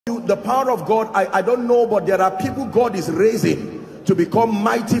The power of God, I don't know, but there are people God is raising to become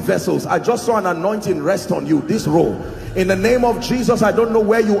mighty vessels. I just saw an anointing rest on you, this row. In the name of Jesus, I don't know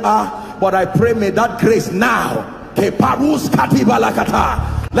where you are, but I pray may that grace now, let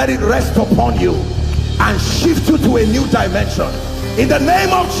it rest upon you and shift you to a new dimension. In the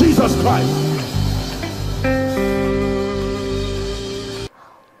name of Jesus Christ.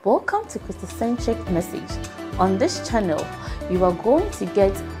 Welcome to Christocentric Message. On this channel, you are going to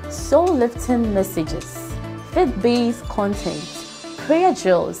get soul-lifting messages, faith-based content, prayer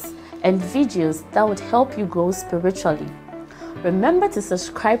drills, and videos that would help you grow spiritually. Remember to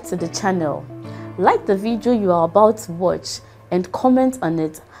subscribe to the channel, like the video you are about to watch, and comment on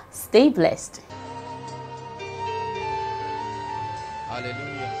it. Stay blessed.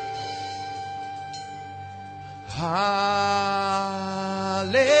 Hallelujah. Hallelujah.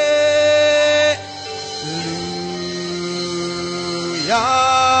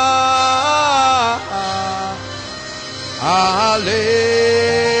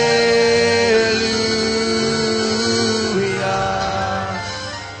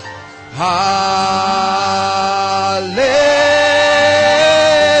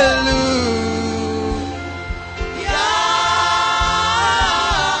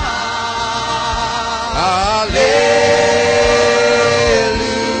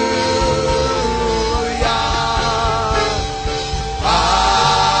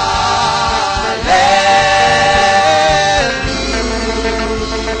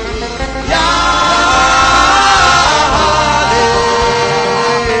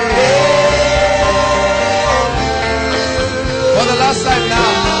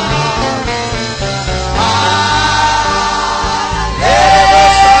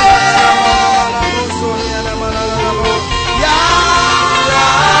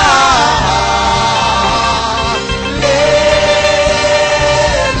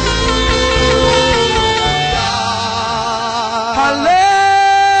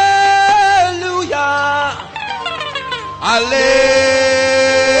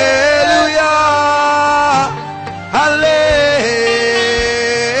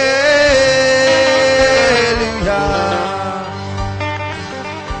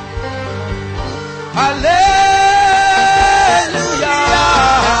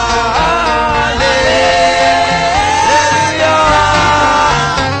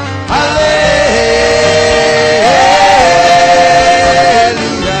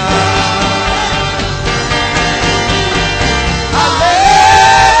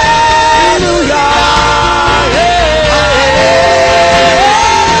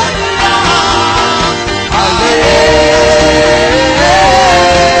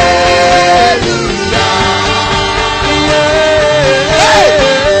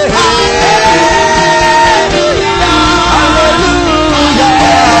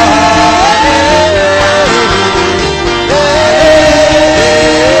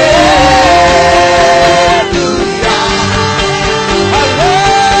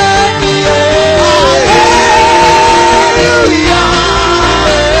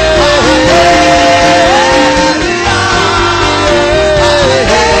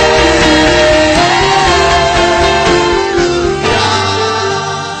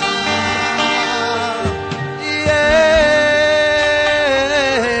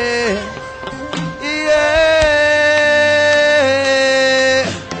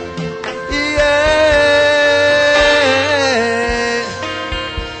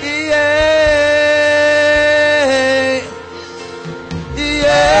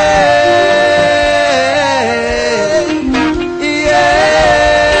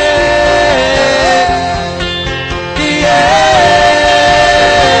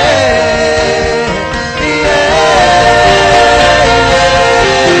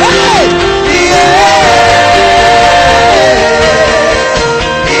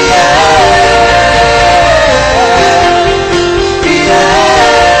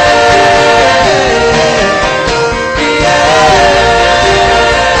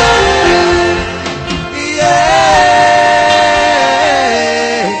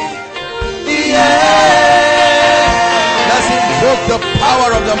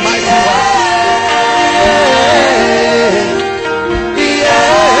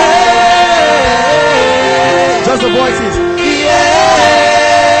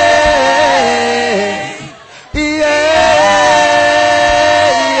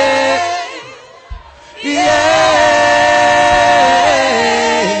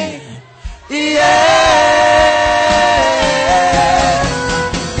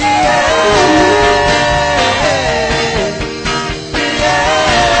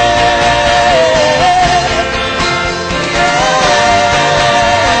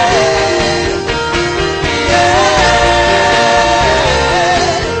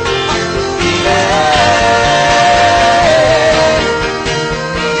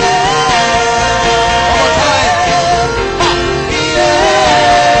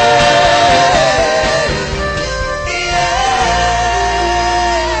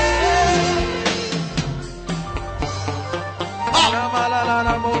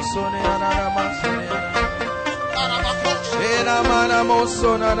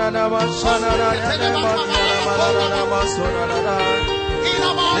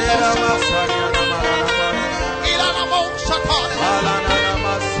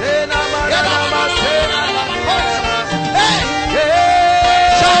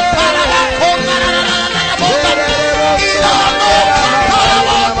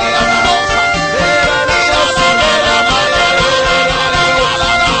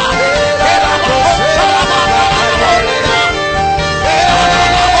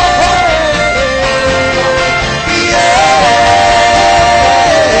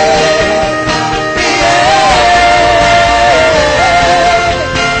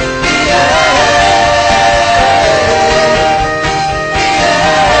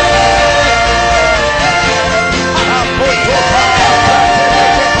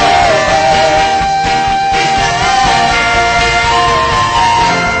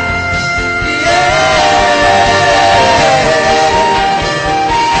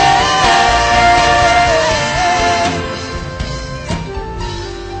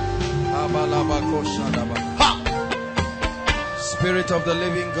 Spirit of the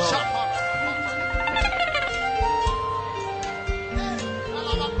living God,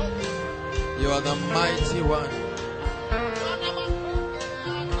 you are the mighty one.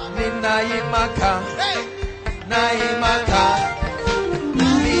 Ninaimaka, naimaka,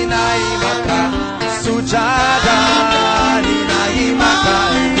 ninaimaka, sujada, ninaimaka,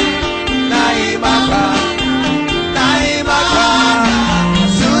 naimaka, naimaka,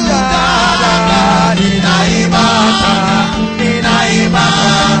 sujada, ninaimaka,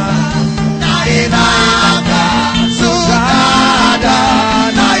 ninaimaka, ninaimaka, sujada,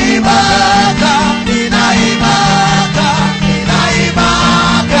 ninaimaka, ninaimaka,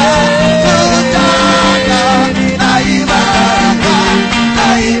 ninaimaka, sujada, ninaimaka,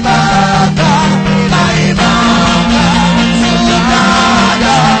 ninaimaka, ninaimaka,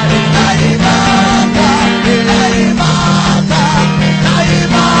 sujada, ninaimaka, ninaimaka,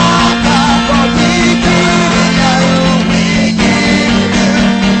 ninaimaka, for we give you,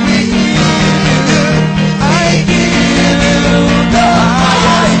 I give you the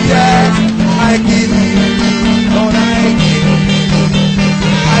highest. I give you, Lord, I give you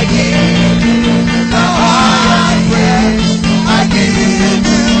the highest praise. I give you,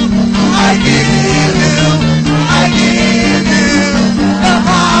 I give you, I give you the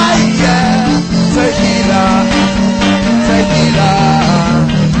highest. Tequila, tequila,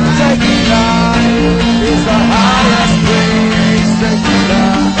 tequila is the highest praise. Tequila,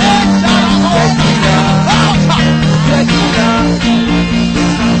 tequila, tequila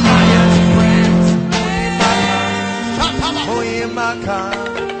is the highest praise. Moimaka,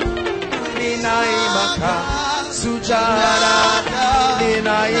 ninaimaka, sujada,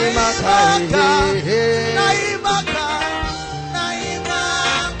 ninaimaka, naimaka,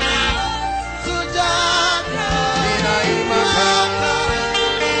 naimaka, sujada, ninaimaka,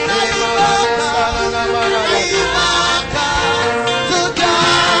 naimaka, naimaka,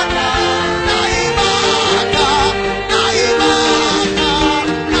 sujada, naimaka, naimaka,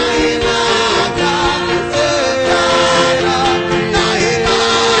 naimaka, sujada,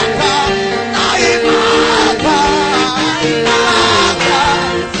 naimaka,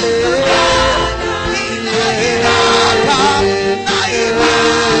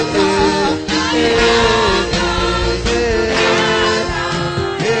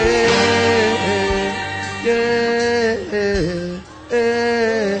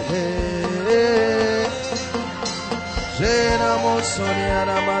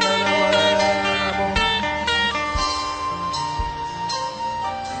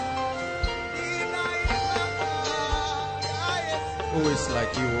 Who is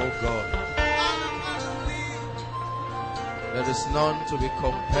like you, O God? There is none to be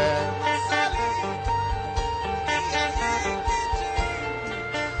compared.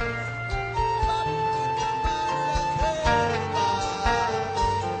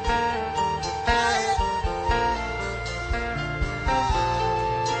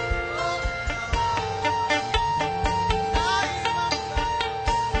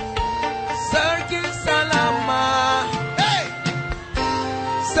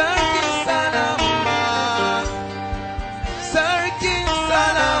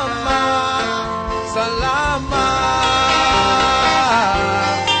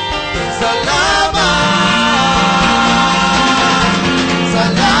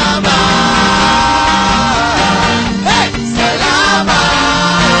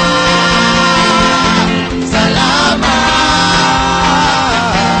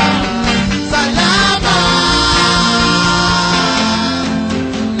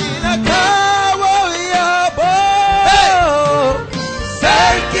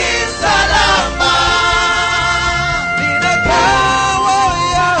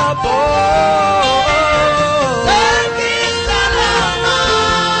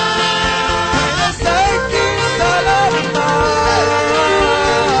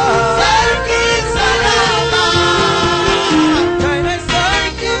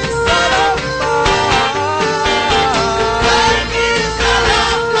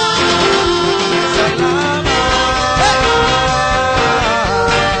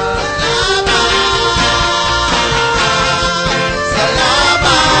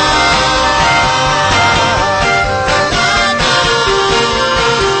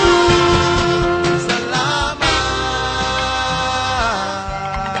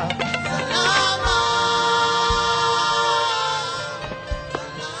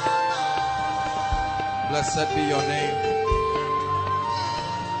 Blessed be your name.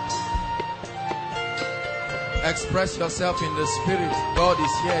 Express yourself in the spirit. God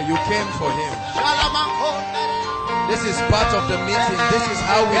is here. You came for him. This is part of the meeting. This is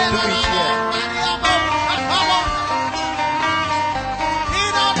how we do it here.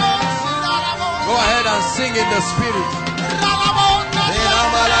 Go ahead and sing in the spirit.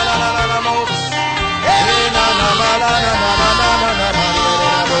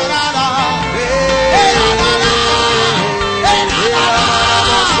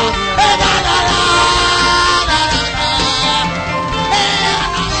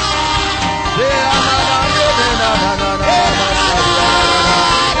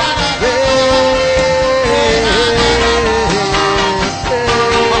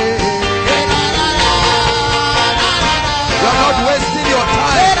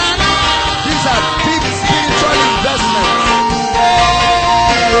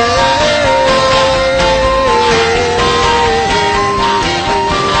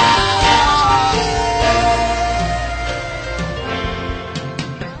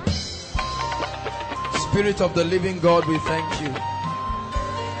 Spirit of the living God, we thank you.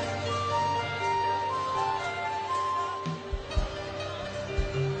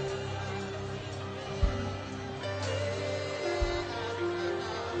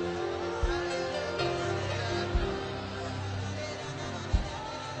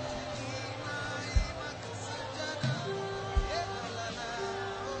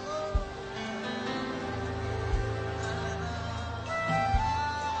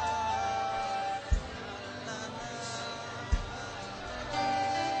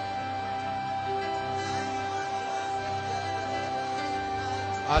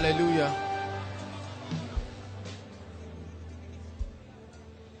 Hallelujah.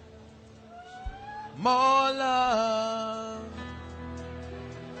 More love,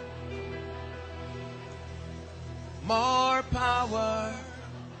 more power,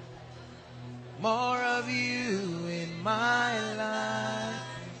 more of you in my life.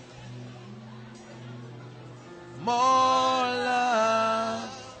 More love,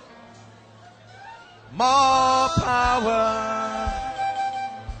 more power,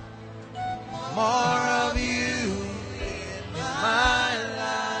 more of you in my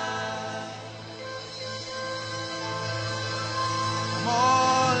life.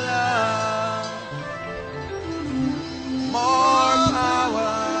 More love, more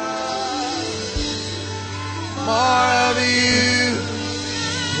power, more of you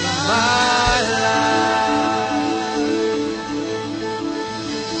in my life.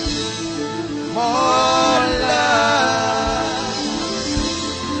 More love,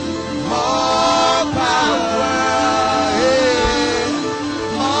 more power,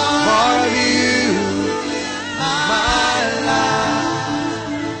 more of you in my life.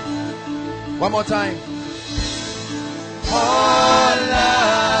 One more time. More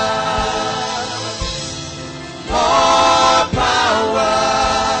love, more power,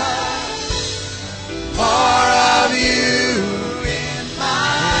 more of you in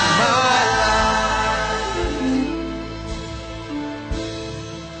my life.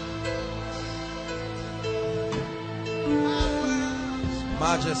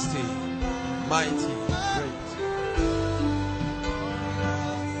 Majesty, mighty, great.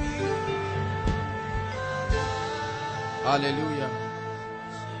 Hallelujah.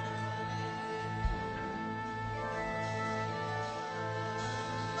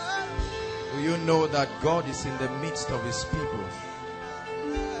 Do you know that God is in the midst of his people?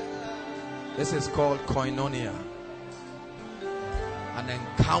 This is called koinonia. An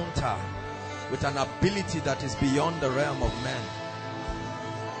encounter with an ability that is beyond the realm of man.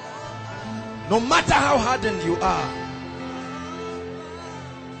 No matter how hardened you are,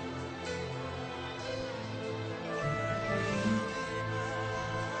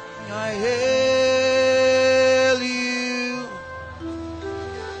 I hail you,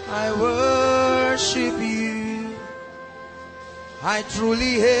 I worship you, I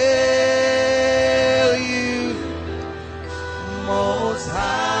truly hail you, Most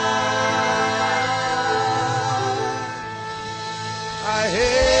High. I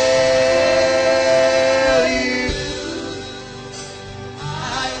hail you,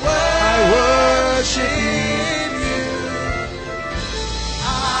 I worship you.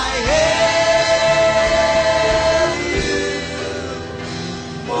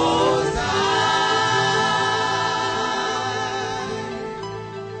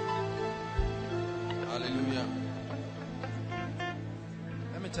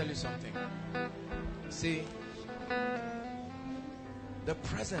 See, the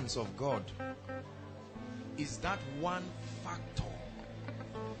presence of God is that one factor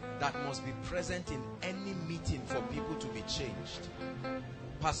that must be present in any meeting for people to be changed.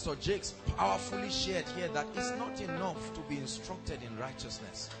 Pastor Jakes powerfully shared here that it's not enough to be instructed in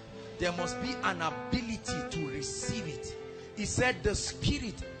righteousness. There must be an ability to receive it. He said, the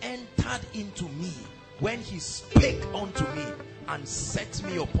Spirit entered into me when he spake unto me and set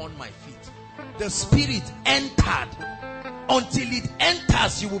me upon my feet. The Spirit entered. Until it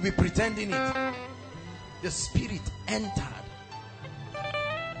enters, you will be pretending it. The Spirit entered.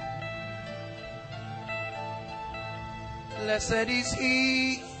 Blessed is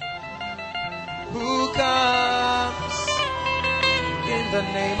he who comes in the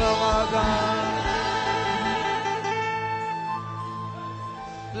name of our God.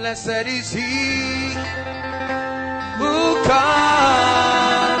 Blessed is he who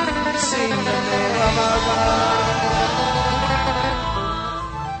comes in the name of our God.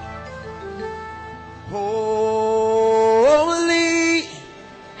 Holy,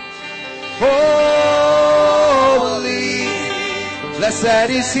 holy, blessed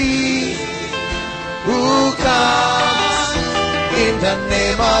is he who comes in the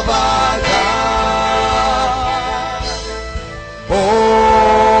name of our God. Holy,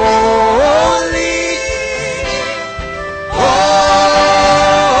 holy,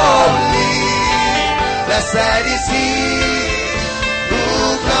 blessed is he who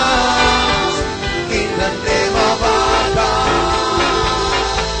comes in the name of our God.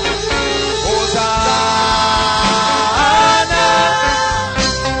 Hosanna,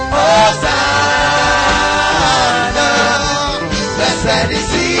 Hosanna, blessed is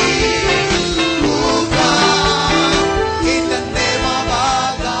he who comes in the name of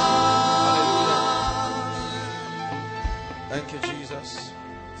our God. Thank you, Jesus.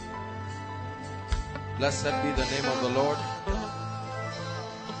 Blessed be the name of the Lord.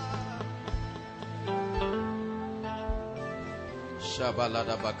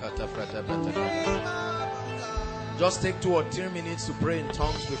 Just take 2 or 3 minutes to pray in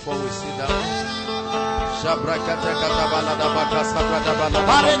tongues before we sit down.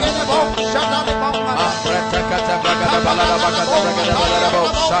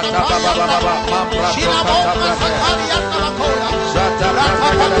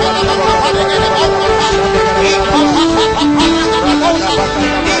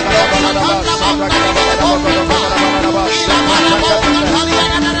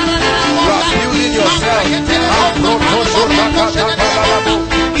 Building yourself.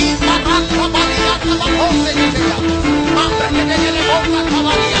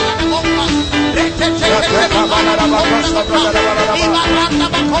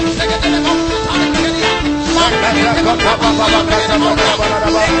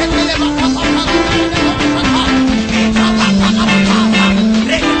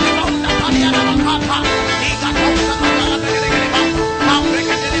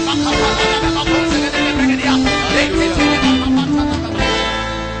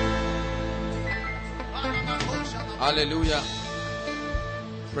 Hallelujah.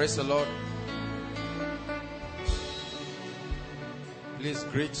 Praise the Lord. Please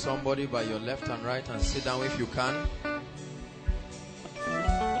greet somebody by your left and right and sit down if you can.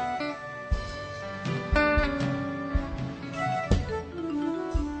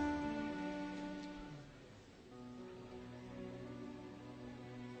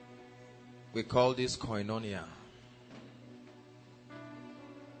 We call this koinonia.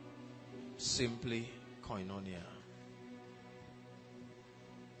 Simply koinonia.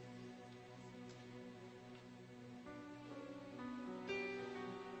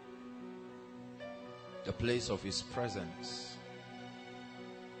 The place of his presence.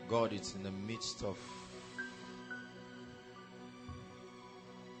 God is in the midst of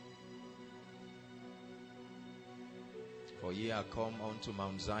for ye are come unto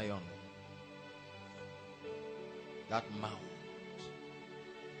Mount Zion, that mount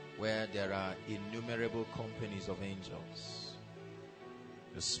where there are innumerable companies of angels,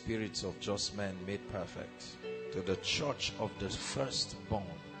 the spirits of just men made perfect, to the church of the firstborn,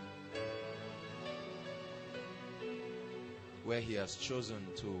 where he has chosen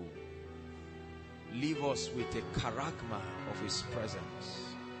to leave us with a charagma of his presence.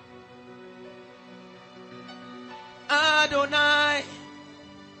 Adonai,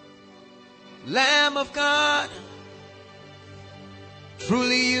 Lamb of God,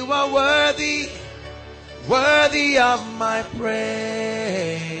 truly you are worthy, worthy of my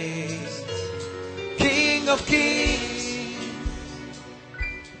praise. King of kings,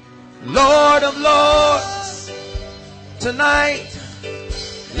 Lord of lords, tonight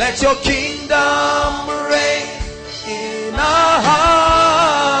let your kingdom reign in our hearts.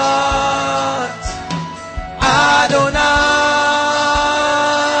 Adonai,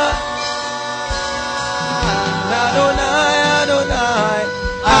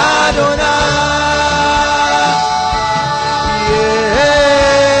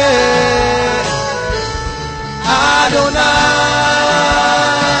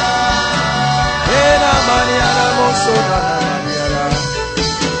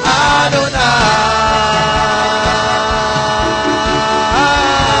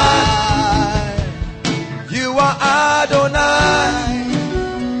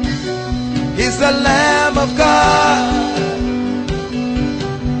 of God.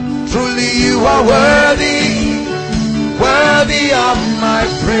 Truly you are worthy, worthy of my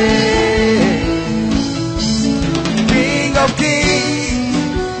praise. King of kings,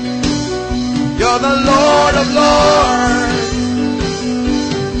 you're the Lord of lords.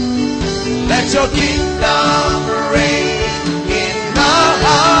 Let your kingdom reign in our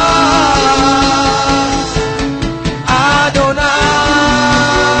hearts. Adonai,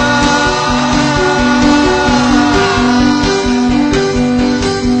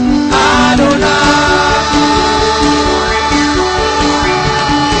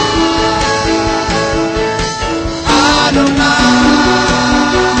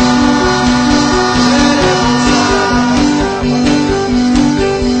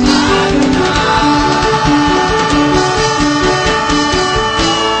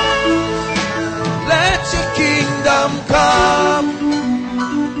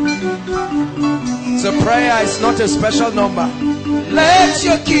 prayer is not a special number. Let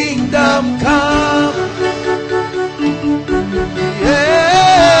your kingdom come.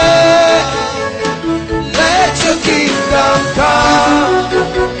 Yeah. Let your kingdom come.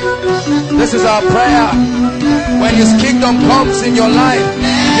 This is our prayer. When his kingdom comes in your life,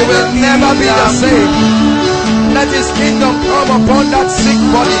 you will never be the same. Let his kingdom come upon that sick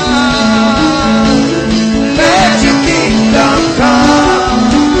body. Let your kingdom come.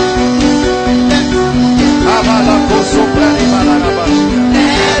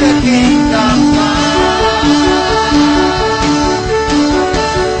 Let the kingdom come.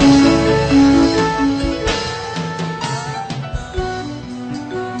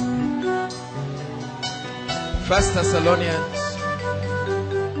 1 Thessalonians.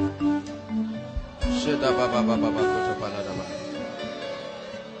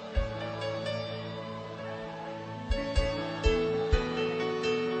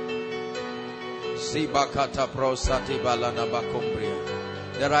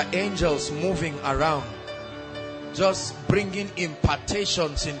 There are angels moving around, just bringing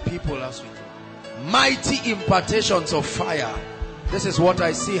impartations in people as we do. Mighty impartations of fire. This is what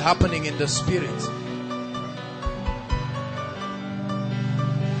I see happening in the spirit.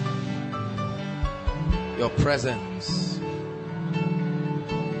 Your presence.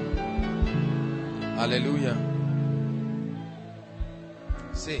 Hallelujah.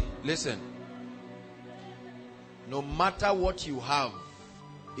 See, listen. No matter what you have,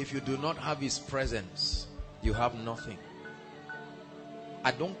 if you do not have his presence, you have nothing.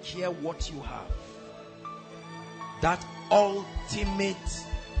 I don't care what you have. That ultimate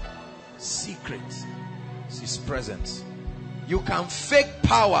secret is his presence. You can fake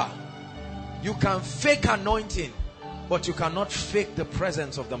power, you can fake anointing, but you cannot fake the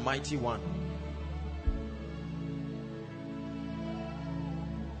presence of the mighty one.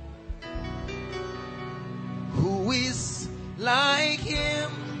 Who is like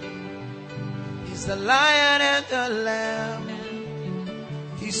him? He's the Lion and the Lamb.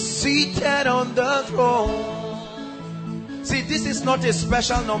 He's seated on the throne. See, this is not a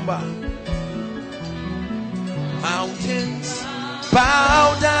special number. Mountains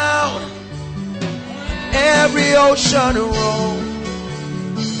bow down, every ocean roll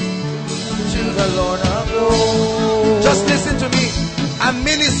to the Lord of Lords. Just listen to me. I'm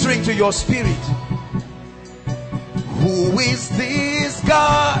ministering to your spirit. Who is this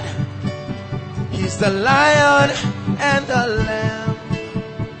God? He's the Lion and the Lamb,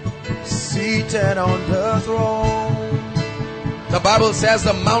 seated on the throne. The Bible says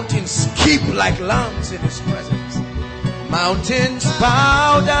the mountains skip like lambs in his presence. Mountains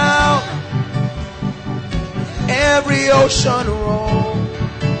bow down, every ocean roll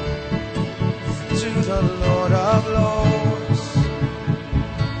to the Lord of Lords.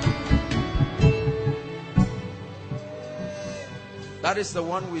 That is the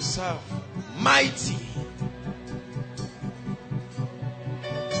one we serve. Mighty.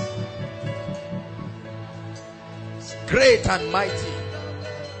 Great and mighty.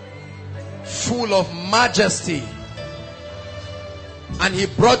 Full of majesty. And he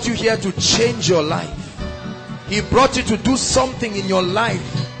brought you here to change your life. He brought you to do something in your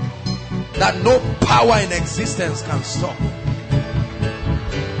life that no power in existence can stop.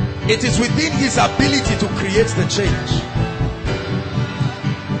 It is within his ability to create the change.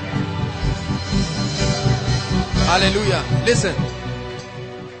 Hallelujah. Listen.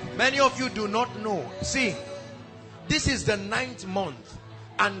 Many of you do not know. See, this is the 9th month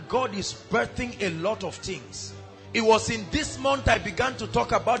and God is birthing a lot of things. It was in this month I began to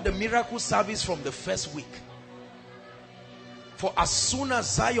talk about the miracle service from the first week. For as soon as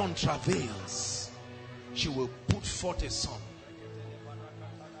Zion travails, she will put forth a son.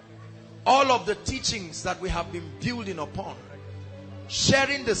 all of the teachings that we have been building upon,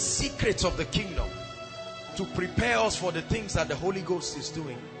 sharing the secrets of the kingdom to prepare us for the things that the Holy Ghost is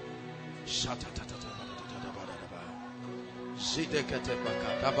doing.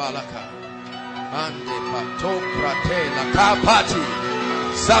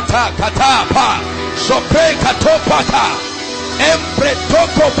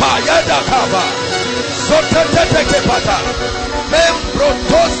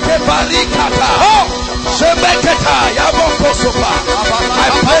 I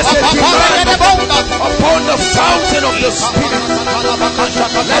place a demand upon the fountain of the Spirit.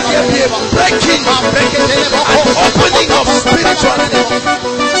 Let there be a breaking and opening of spirituality.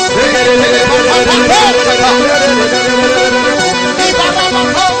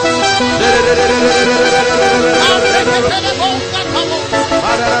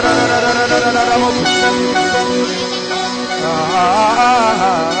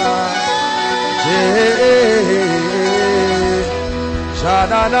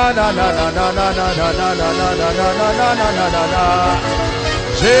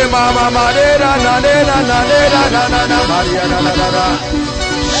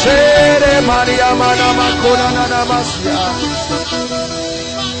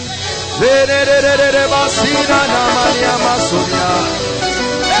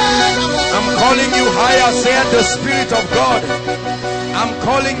 I'm calling you higher, said the Spirit of God. I'm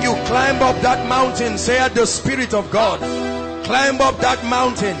calling you, climb up that mountain, said the Spirit of God. Climb up that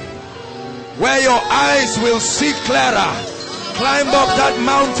mountain where your eyes will see clearer. Climb up that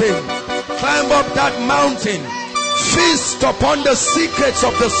mountain. Climb up that mountain. Feast upon the secrets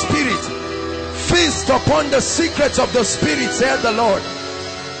of the Spirit. Feast upon the secrets of the Spirit, said the Lord.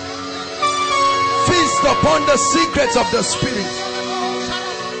 Feast upon the secrets of the Spirit.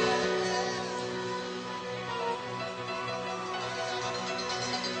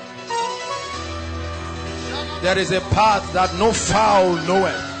 There is a path that no fowl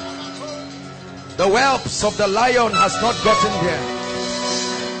knoweth. The whelps of the lion has not gotten there.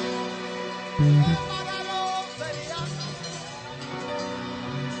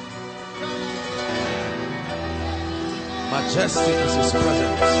 Majestic is His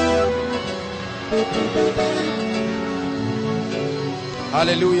presence.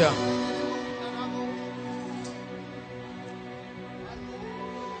 Hallelujah.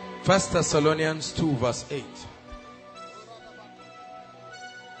 First Thessalonians 2 verse 8.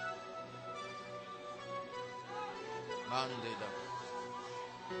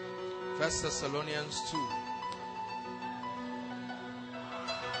 First Thessalonians 2.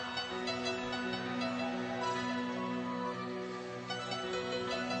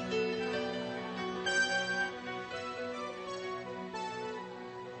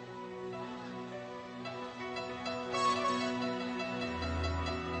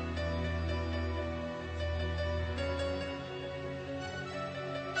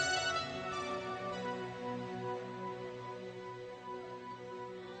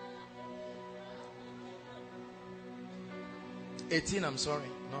 I'm sorry,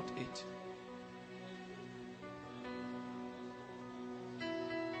 not 8.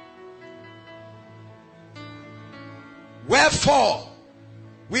 Wherefore,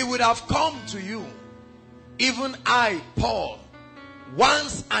 we would have come to you, even I, Paul,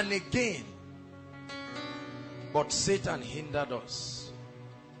 once and again, but Satan hindered us.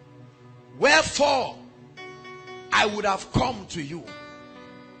 Wherefore, I would have come to you.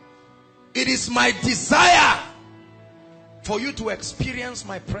 It is my desire for you to experience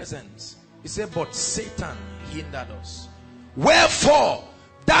my presence. He said, but Satan hindered us. Wherefore,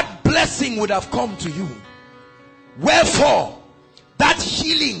 that blessing would have come to you. Wherefore, that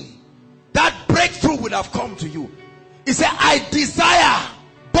healing, that breakthrough would have come to you. He said, I desire,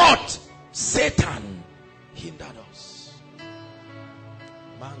 but Satan hindered us.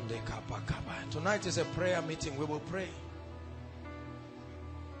 Tonight is a prayer meeting. We will pray.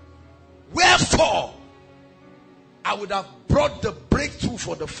 Wherefore, I would have brought the breakthrough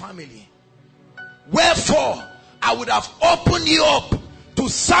for the family. Wherefore, I would have opened you up to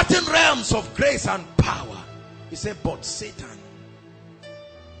certain realms of grace and power. He said, but Satan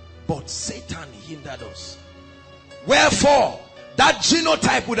hindered us. Wherefore, that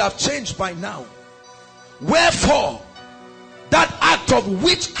genotype would have changed by now. Wherefore, that act of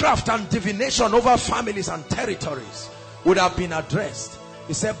witchcraft and divination over families and territories would have been addressed.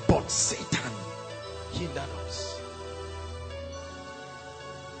 He said, but Satan hindered us.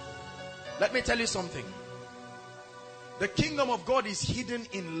 Let me tell you something. The kingdom of God is hidden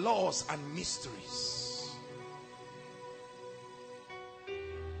in laws and mysteries.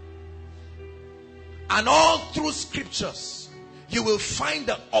 And all through scriptures, you will find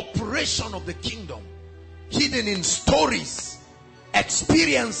the operation of the kingdom hidden in stories,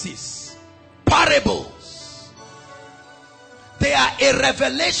 experiences, parables. They are a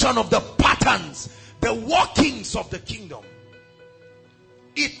revelation of the patterns, the workings of the kingdom.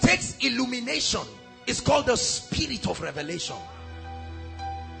 It takes illumination. It's called the spirit of revelation.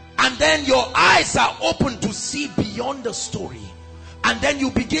 And then your eyes are open to see beyond the story. And then you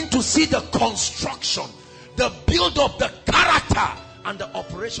begin to see the construction, the build-up, the character, and the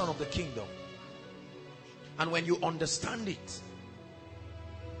operation of the kingdom. And when you understand it,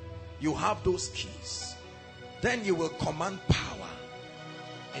 you have those keys, then you will command power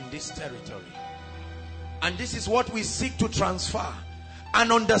in this territory. And this is what we seek to transfer.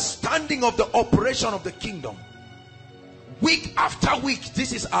 An understanding of the operation of the kingdom. Week after week,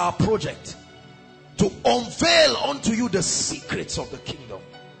 this is our project. To unveil unto you the secrets of the kingdom.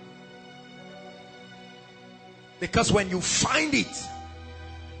 Because when you find it,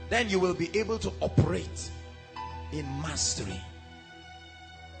 then you will be able to operate in mastery.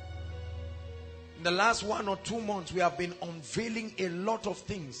 In the last 1 or 2 months, we have been unveiling a lot of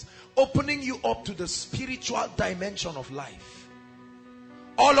things, opening you up to the spiritual dimension of life.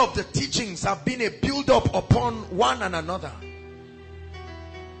 All of the teachings have been a build-up upon one and another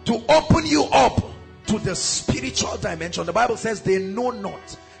to open you up to the spiritual dimension. The Bible says they know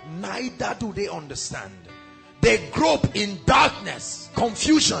not, neither do they understand. They grope in darkness,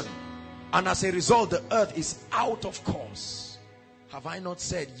 confusion, and as a result the earth is out of course. Have I not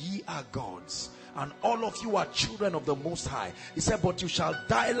said ye are gods, and all of you are children of the Most High? He said, but you shall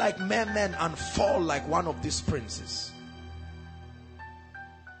die like men and fall like one of these princes.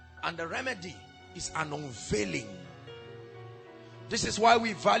 And the remedy is an unveiling. This is why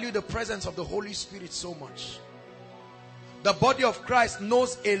we value the presence of the Holy Spirit so much. The body of Christ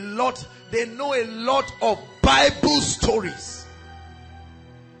knows a lot. They know a lot of Bible stories.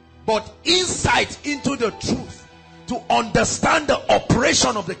 But insight into the truth, to understand the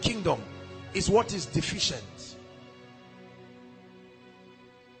operation of the kingdom, is what is deficient.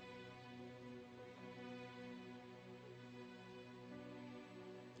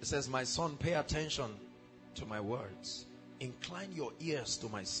 It says, my son, pay attention to my words. Incline your ears to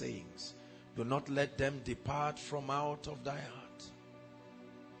my sayings. Do not let them depart from out of thy heart.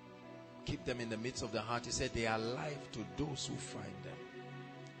 Keep them in the midst of the heart. He said, they are life to those who find them,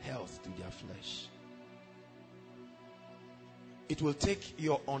 health to their flesh. It will take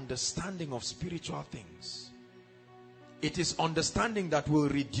your understanding of spiritual things. It is understanding that will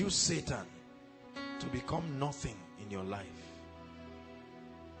reduce Satan to become nothing in your life.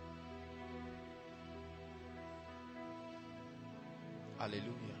 Hallelujah.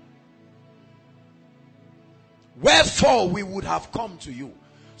 Wherefore we would have come to you.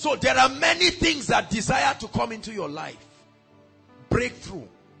 So there are many things that desire to come into your life. Breakthrough,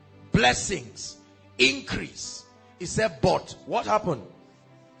 blessings, increase. He said, but what happened?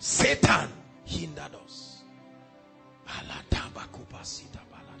 Satan hindered us.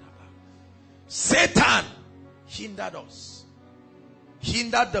 Satan hindered us.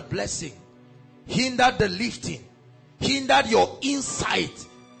 Hindered the blessing. Hindered the lifting. Hindered your insight,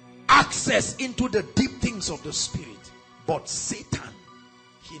 access into the deep things of the spirit. But Satan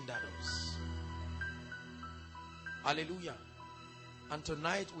hindered us. Hallelujah. And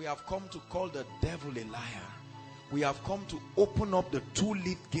tonight we have come to call the devil a liar. We have come to open up the 2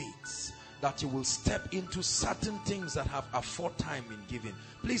 lead gates, that you will step into certain things that have aforetime been given.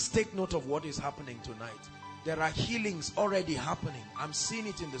 Please take note of what is happening tonight. There are healings already happening. I'm seeing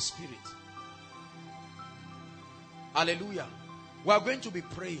it in the spirit. Hallelujah. We are going to be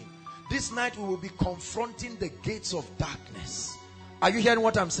praying. This night we will be confronting the gates of darkness. Are you hearing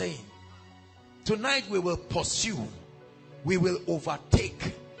what I'm saying? Tonight we will pursue, we will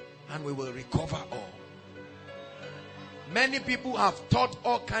overtake, and we will recover all. Many people have taught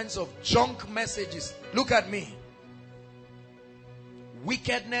all kinds of junk messages. Look at me.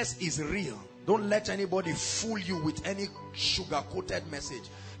 Wickedness is real. Don't let anybody fool you with any sugar-coated message.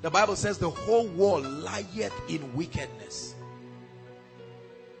 The Bible says the whole world lieth in wickedness.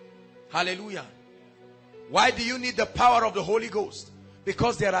 Hallelujah. Why do you need the power of the Holy Ghost?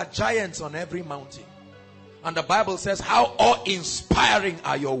 Because there are giants on every mountain. And the Bible says, how awe-inspiring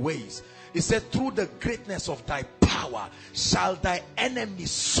are your ways. It said, through the greatness of thy power shall thy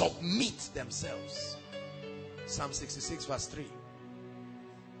enemies submit themselves. Psalm 66 verse 3.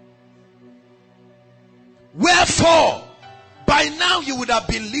 Wherefore, by now you would have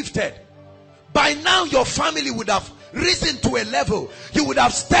been lifted. By now your family would have risen to a level. You would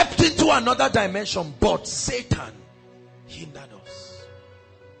have stepped into another dimension. But Satan hindered us.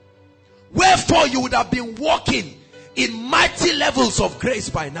 Wherefore you would have been walking in mighty levels of grace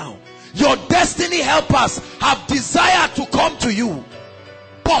by now. Your destiny helpers have desired to come to you,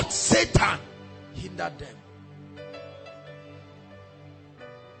 but Satan hindered them.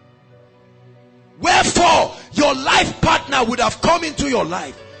 Wherefore, your life partner would have come into your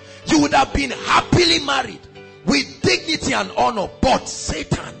life. You would have been happily married with dignity and honor, but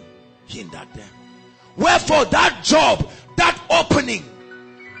Satan hindered them. Wherefore, that job, that opening,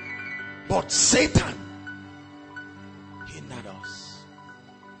 but Satan hindered us.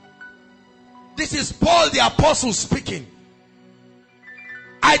 This is Paul the apostle speaking.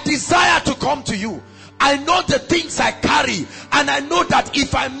 I desire to come to you. I know the things I carry, and I know that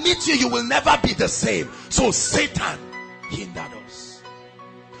if I meet you, you will never be the same. So Satan hindered us.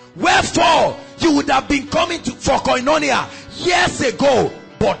 Wherefore, you would have been coming for koinonia years ago,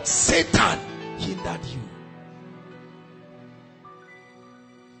 but Satan hindered you.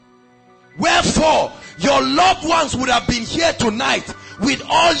 Wherefore, your loved ones would have been here tonight with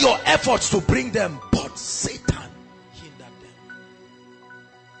all your efforts to bring them, but Satan hindered them.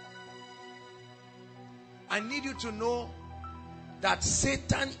 I need you to know that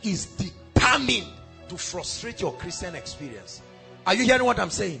Satan is determined to frustrate your Christian experience. Are you hearing what I'm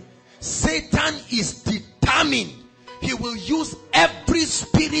saying? Satan is determined. He will use every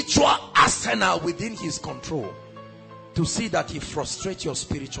spiritual arsenal within his control to see that he frustrates your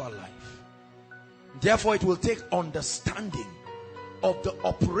spiritual life. Therefore, it will take understanding of the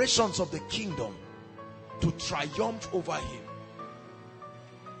operations of the kingdom to triumph over him.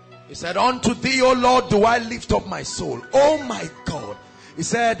 He said, unto thee, O Lord, do I lift up my soul. Oh my God. He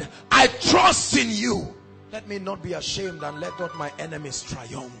said, I trust in you. Let me not be ashamed, and let not my enemies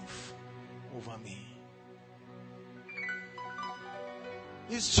triumph over me.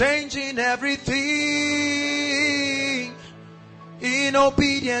 He's changing everything in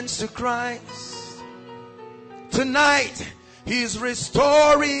obedience to Christ. Tonight, he's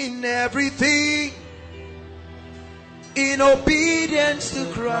restoring everything in obedience to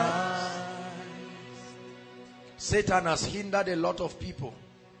Christ. Satan has hindered a lot of people.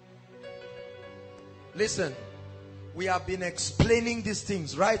 Listen, we have been explaining these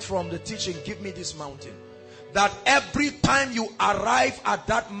things right from the teaching, Give Me This Mountain. That every time you arrive at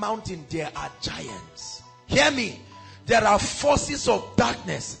that mountain, there are giants. Hear me. There are forces of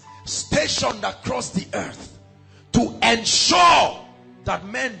darkness stationed across the earth to ensure that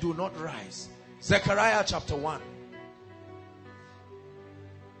men do not rise. Zechariah chapter 1.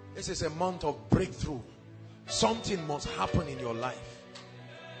 This is a month of breakthrough. Something must happen in your life.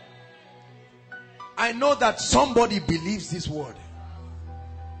 I know that somebody believes this word.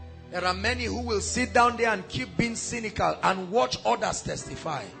 There are many who will sit down there and keep being cynical and watch others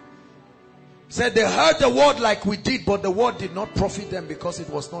testify. Said they heard the word like we did, but the word did not profit them because it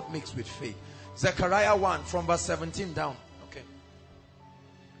was not mixed with faith. Zechariah 1 from verse 17 down. Okay.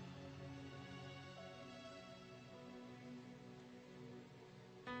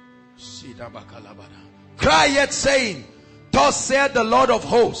 Cry yet saying, thus saith the Lord of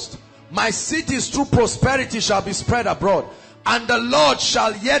hosts, my cities through prosperity shall be spread abroad, and the Lord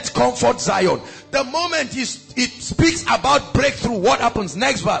shall yet comfort Zion. The moment it speaks about breakthrough, what happens?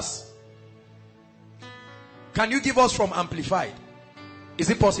 Next verse. Can you give us from Amplified? Is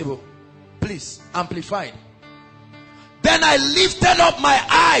it possible? Please, Amplified. Then I lifted up my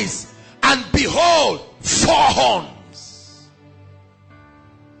eyes, and behold, 4 horns.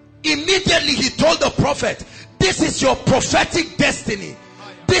 Immediately he told the prophet, this is your prophetic destiny.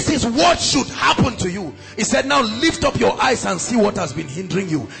 This is what should happen to you. He said, now lift up your eyes and see what has been hindering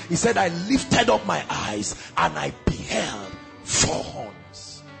you. He said, I lifted up my eyes and I beheld 4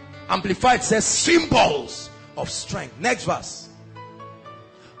 horns. Amplified says, symbols of strength. Next verse.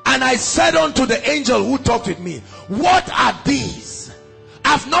 And I said unto the angel who talked with me, what are these?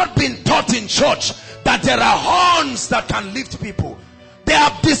 I've not been taught in church that there are horns that can lift people. They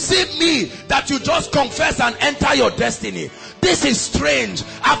have deceived me that you just confess and enter your destiny. This is strange.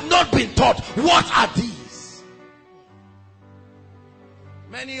 I've not been taught. What are these?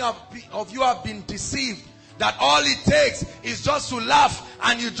 Many of you have been deceived that all it takes is just to laugh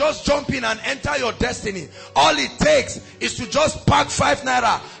and you just jump in and enter your destiny. All it takes is to just pack 5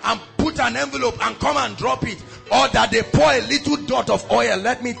 naira and put an envelope and come and drop it. Or that they pour a little dot of oil.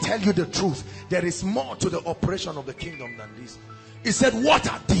 Let me tell you the truth. There is more to the operation of the kingdom than this. He said, what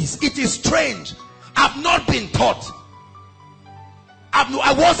are these? It is strange. I've not been taught.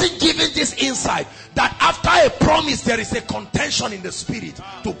 I wasn't given this insight that after a promise there is a contention in the spirit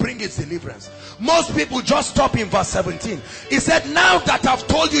to bring its deliverance. Most people just stop in verse 17. He said, now that I've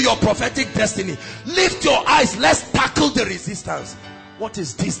told you your prophetic destiny, lift your eyes, let's tackle the resistance. What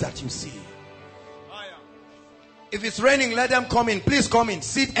is this that you see? If it's raining, let them come in. Please come in.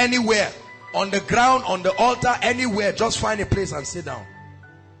 Sit anywhere. On the ground, on the altar, anywhere. Just find a place and sit down.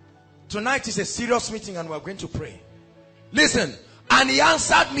 Tonight is a serious meeting and we're going to pray. Listen. And he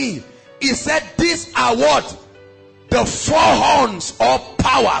answered me. He said, these are what? The four horns or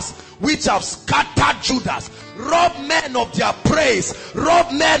powers which have scattered Judah. Rob men of their praise.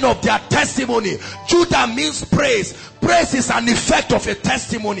 Rob men of their testimony. Judah means praise. Praise is an effect of a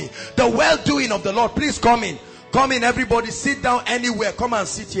testimony. The well-doing of the Lord. Please come in. Come in, everybody. Sit down anywhere. Come and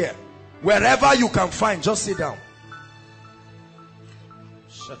sit here. Wherever you can find, just sit down.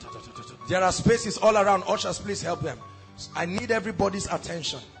 There are spaces all around. Ushers, please help them. I need everybody's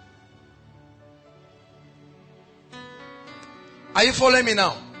attention. Are you following me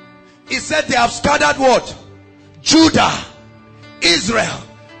now? He said they have scattered what? Judah, Israel,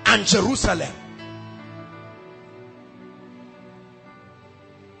 and Jerusalem.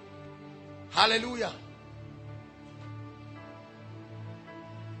 Hallelujah.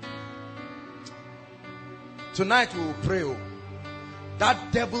 Tonight we will pray.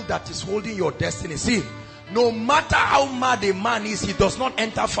 That devil that is holding your destiny. See, no matter how mad a man is, he does not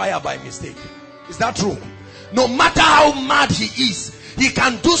enter fire by mistake. Is that true? No matter how mad he is, he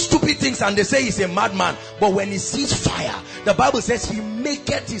can do stupid things and they say he's a madman. But when he sees fire, the Bible says he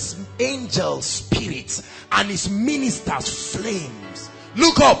maketh his angels spirits and his ministers flames.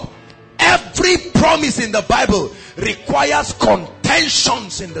 Look up. Every promise in the Bible requires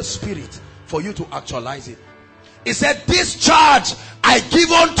contentions in the spirit for you to actualize it. He said, this charge I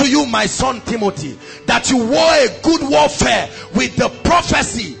give unto you, my son Timothy, that you war a good warfare with the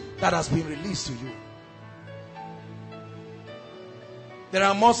prophecy that has been released to you. There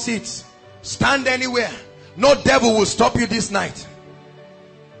are more seats. Stand anywhere. No devil will stop you this night.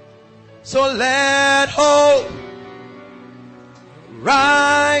 So let hope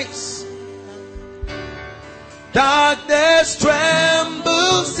rise. Darkness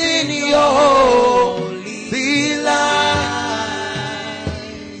trembles in your holy light.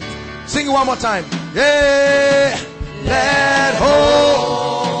 Sing it one more time. Yeah. Let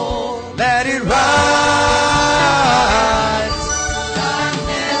hope, let it rise.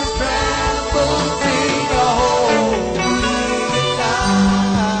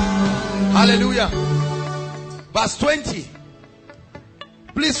 Hallelujah. Verse 20.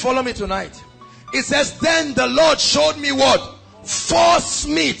 Please follow me tonight. It says, then the Lord showed me what? 4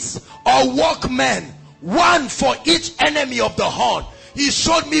 smiths or workmen, one for each enemy of the horn. He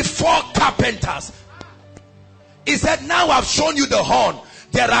showed me 4 carpenters. He said, now I've shown you the horn.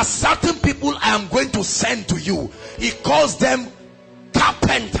 There are certain people I am going to send to you. He calls them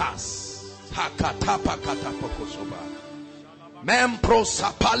carpenters.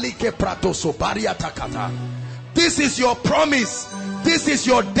 This is your promise. This is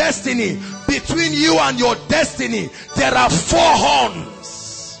your destiny. Between you and your destiny, there are 4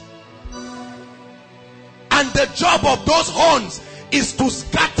 horns. And the job of those horns is to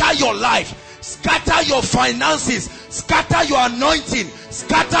scatter your life, scatter your finances, scatter your anointing,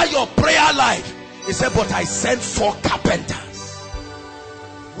 scatter your prayer life. He said, but I sent 4 carpenters,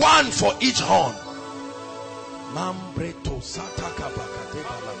 one for each horn.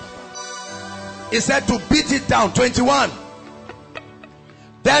 He said to beat it down. 21.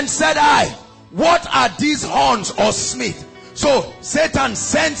 Then said I, what are these horns or smith? So Satan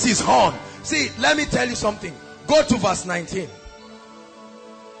sends his horn. See, let me tell you something. Go to verse 19.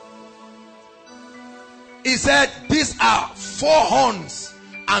 He said, these are 4 horns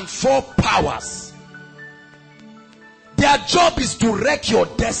and 4 powers. Their job is to wreck your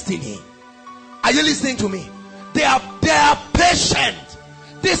destiny. Are you listening to me? They are patient.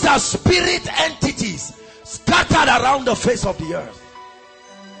 These are spirit entities scattered around the face of the earth.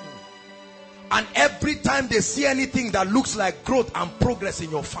 And every time they see anything that looks like growth and progress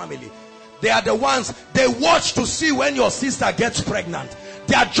in your family, they are the ones, they watch to see when your sister gets pregnant.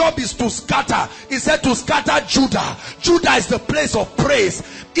 Their job is to scatter. He said to scatter Judah. Judah is the place of praise.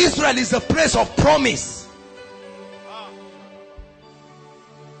 Israel is the place of promise.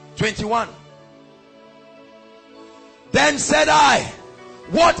 21. Then said I,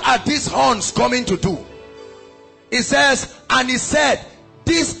 what are these horns coming to do? He says, and he said,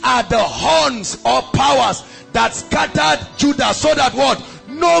 these are the horns or powers that scattered Judah, so that what?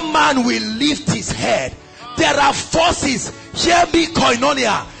 No man will lift his head. There are forces, hear me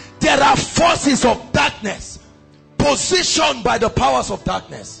koinonia, there are forces of darkness positioned by the powers of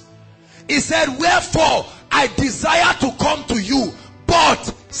darkness. He said, wherefore I desire to come to you,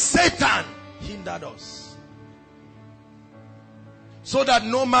 but Satan hindered us, so that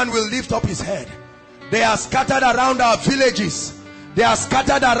no man will lift up his head. They are scattered around our villages. They are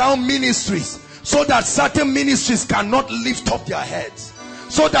scattered around ministries. so that certain ministries cannot lift up their heads,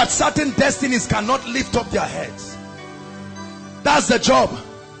 so that certain destinies cannot lift up their heads. That's the job.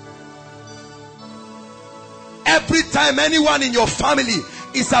 Every time anyone in your family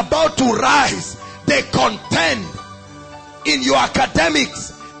is about to rise, they contend in your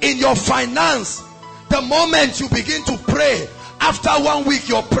academics, in your finance. The moment you begin to pray, after 1 week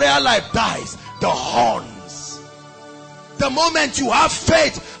your prayer life dies. The horns. The moment you have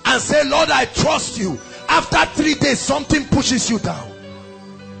faith and say, Lord, I trust you, after 3 days something pushes you down.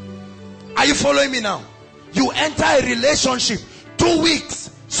 Are you following me now? You enter a relationship, 2 weeks,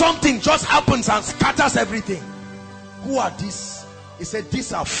 something just happens and scatters everything. Who are these? He said,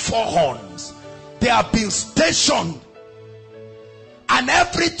 these are 4 horns. They have been stationed, and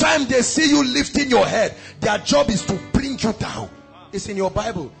every time they see you lifting your head, their job is to bring you down. It's in your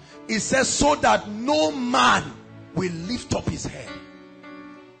Bible. It says, so that no man will lift up his head.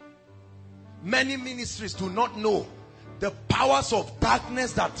 Many ministries do not know the powers of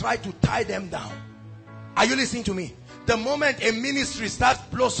darkness that try to tie them down. Are you listening to me? The moment a ministry starts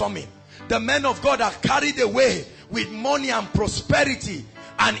blossoming, the men of God are carried away with money and prosperity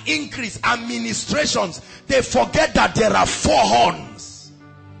and increase and ministrations. They forget that there are 4 horns.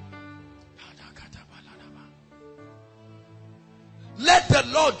 Let the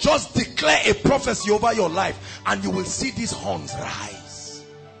Lord just declare a prophecy over your life, and you will see these horns rise.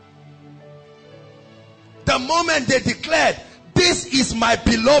 The moment they declared, this is my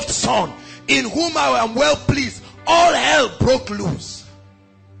beloved son, in whom I am well pleased, all hell broke loose.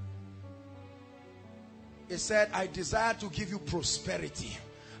 He said, I desire to give you prosperity.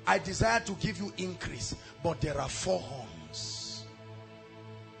 I desire to give you increase. But there are 4 horns.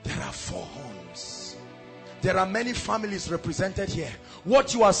 There are 4 horns. There are many families represented here.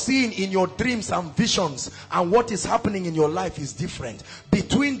 What you are seeing in your dreams and visions and what is happening in your life is different.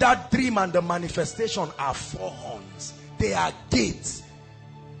 Between that dream and the manifestation are 4 horns. They are gates.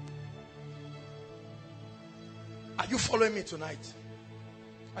 Are you following me tonight?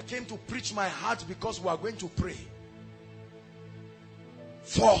 I came to preach my heart because we are going to pray.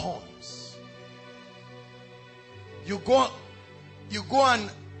 4 horns. You go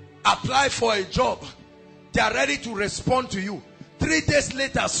and apply for a job. They are ready to respond to you. 3 days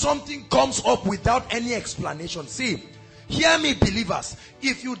later, something comes up without any explanation. See, hear me, believers.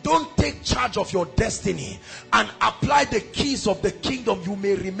 If you don't take charge of your destiny and apply the keys of the kingdom, you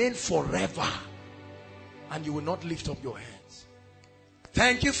may remain forever and you will not lift up your hands.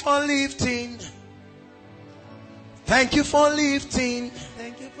 Thank you for lifting. Thank you for lifting.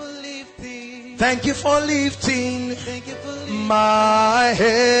 Thank you for lifting. Thank you for lifting. Thank you for lifting my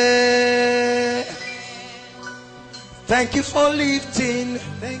head. Thank you for lifting.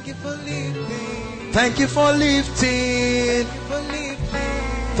 Thank you for lifting. Thank you for lifting. Thank you for lifting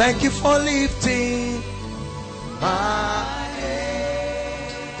Thank you for lifting my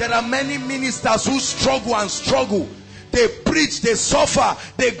head. There are many ministers who struggle and struggle. They preach, they suffer,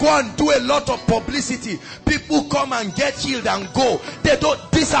 they go and do a lot of publicity. People come and get healed and go. They don't.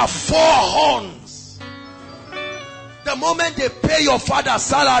 These are 4 horns. The moment they pay your father's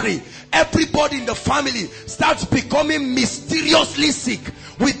salary, everybody in the family starts becoming mysteriously sick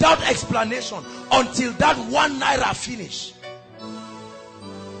without explanation until that 1 naira finish.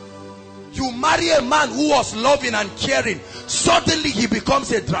 You marry a man who was loving and caring, suddenly he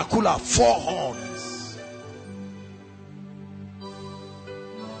becomes a Dracula. 4 horns.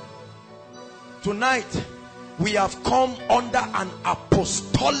 Tonight, we have come under an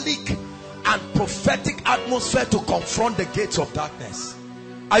apostolic and prophetic atmosphere to confront the gates of darkness.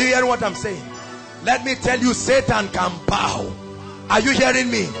 Are you hearing what I'm saying? Let me tell you, Satan can bow. Are you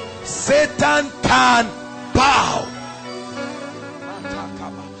hearing me? Satan can bow.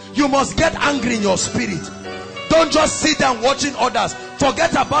 You must get angry in your spirit. Don't just sit down watching others.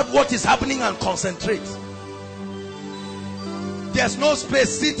 Forget about what is happening and concentrate. There's no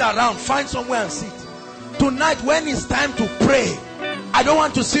space. Sit around. Find somewhere and sit. Tonight, when it's time to pray, I don't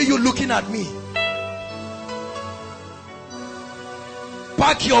want to see you looking at me.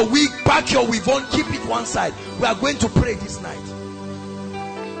 Pack your wig, pack your weave on, keep it one side. We are going to pray this night.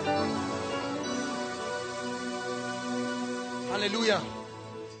 Hallelujah.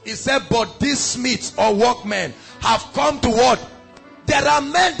 He said, but these smiths or workmen have come to what? There are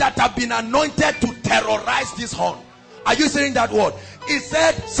men that have been anointed to terrorize this horn. Are you saying that word? He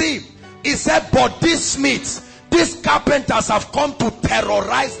said, see, he said, but these smiths, these carpenters have come to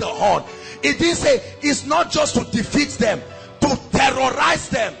terrorize the horn. It didn't say it's not just to defeat them, to terrorize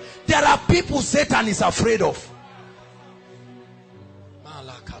them. There are people Satan is afraid of.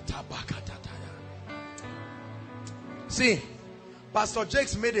 See, Pastor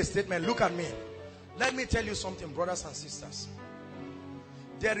Jakes made a statement. Look at me. Let me tell you something, brothers and sisters.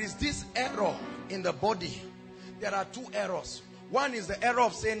 There is this error in the body. There are two errors. One is the error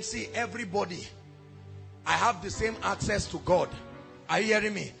of saying, see, everybody, I have the same access to God. Are you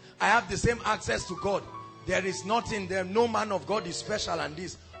hearing me? I have the same access to God. There is nothing there. No man of God is special and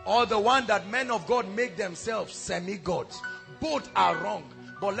this. Or the one that men of God make themselves semi-gods. Both are wrong.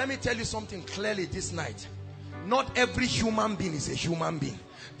 But let me tell you something clearly this night. Not every human being is a human being.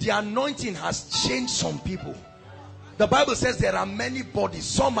 The anointing has changed some people. The Bible says there are many bodies.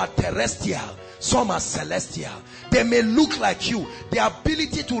 Some are terrestrial, some are celestial. They may look like you. The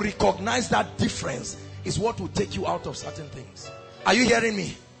ability to recognize that difference is what will take you out of certain things. Are you hearing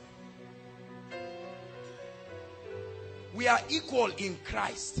me? We are equal in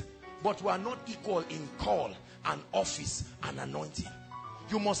Christ, but we are not equal in call and office and anointing.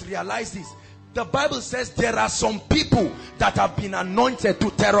 You must realize this. The Bible says there are some people that have been anointed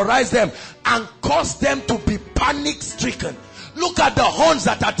to terrorize them and cause them to be panic-stricken. Look at the horns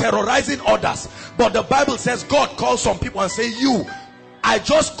that are terrorizing others. But the Bible says God calls some people and say, you, I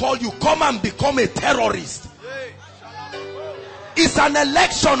just call you, come and become a terrorist. It's an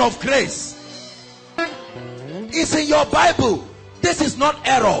election of grace. It's in your Bible. This is not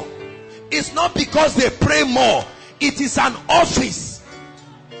error. It's not because they pray more. It is an office.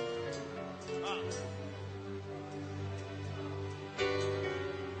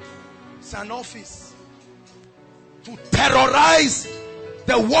 It's an office to terrorize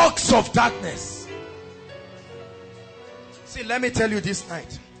the works of darkness. See, let me tell you this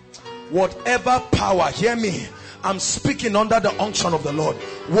night, whatever power, hear me, I'm speaking under the unction of the Lord.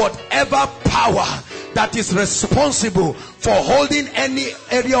 Whatever power that is responsible for holding any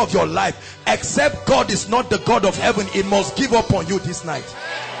area of your life, except God is not the God of heaven, it must give up on you this night.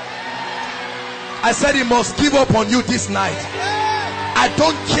 I said it must give up on you this night. I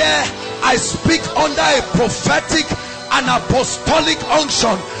don't care. I speak under a prophetic and apostolic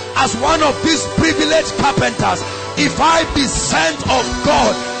unction as one of these privileged carpenters. If I be sent of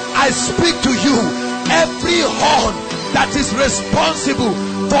God, I speak to you. Every horn that is responsible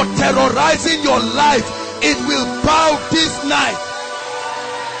for terrorizing your life, it will bow this night.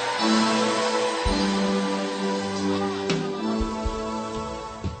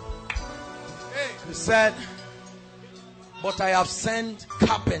 He said, but I have sent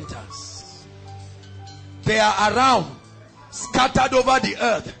carpenters. They are around, scattered over the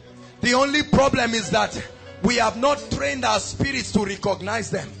earth. The only problem is that we have not trained our spirits to recognize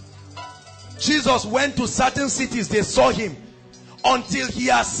them. Jesus went to certain cities, they saw him until he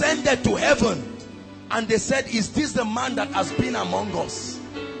ascended to heaven, and they said, is this the man that has been among us?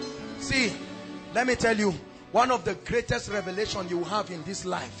 See, let me tell you, one of the greatest revelations you have in this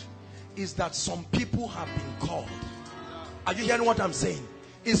life is that some people have been called. Are you hearing what I'm saying?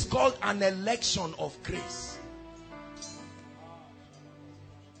 It's called an election of grace.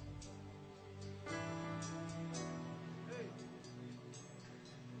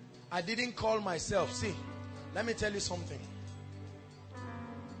 I didn't call myself. See, let me tell you something.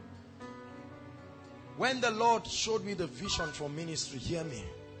 When the Lord showed me the vision for ministry, hear me,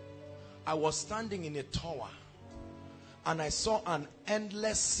 I was standing in a tower and I saw an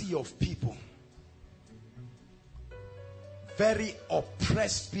endless sea of people. Very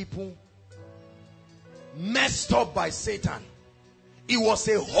oppressed people, messed up by Satan. It was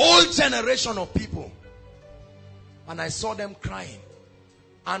a whole generation of people. And I saw them crying.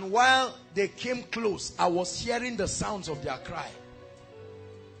 And while they came close, I was hearing the sounds of their cry.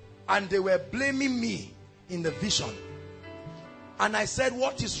 And they were blaming me in the vision. And I said,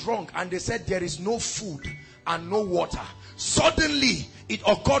 what is wrong? And they said, there is no food and no water. Suddenly, it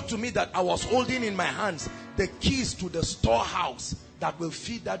occurred to me that I was holding in my hands the keys to the storehouse that will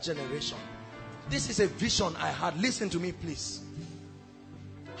feed that generation. This is a vision I had. Listen to me, please.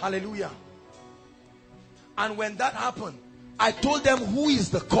 Hallelujah. And when that happened, I told them, who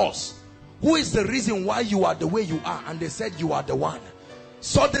is the cause? Who is the reason why you are the way you are? And they said, you are the one.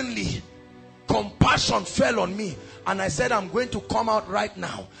 Suddenly, compassion fell on me. And I said, I'm going to come out right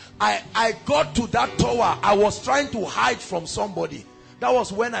now. I got to that tower. I was trying to hide from somebody. That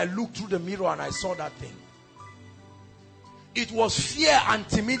was when I looked through the mirror and I saw that thing. It was fear and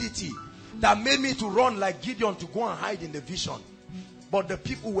timidity that made me to run like Gideon to go and hide in the vision. But the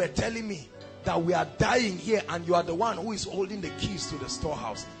people were telling me that we are dying here and you are the one who is holding the keys to the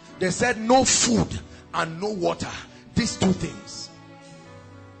storehouse. They said no food and no water. These two things.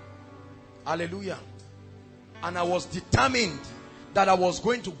 Hallelujah. And I was determined that I was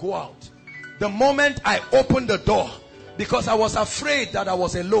going to go out. The moment I opened the door, because I was afraid that I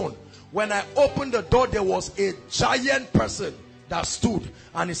was alone. When I opened the door, there was a giant person. that stood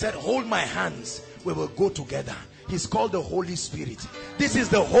and he said, hold my hands, we will go together. He's called the Holy Spirit. This is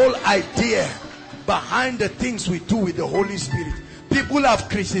the whole idea behind the things we do with the Holy Spirit. People have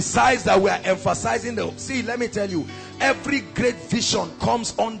criticized that we are emphasizing the... See, let me tell you, every great vision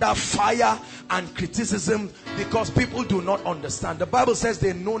comes under fire and criticism because people do not understand. The Bible says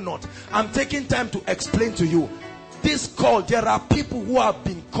they know not. I'm taking time to explain to you. This call, there are people who have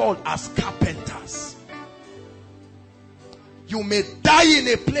been called as carpenters. You may die in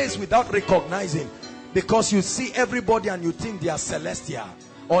a place without recognizing, because you see everybody and you think they are celestial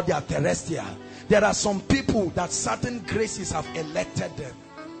or they are terrestrial. There are some people that certain graces have elected them.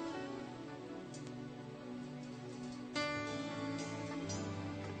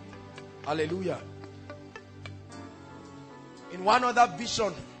 Hallelujah. In one other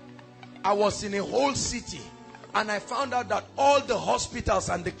vision, I was in a whole city and I found out that all the hospitals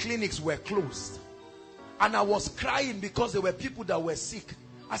and the clinics were closed. And I was crying because there were people that were sick.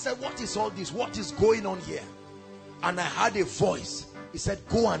 I said, what is all this? What is going on here? And I heard a voice. He said,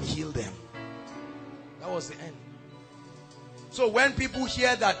 go and heal them. That was the end. So when people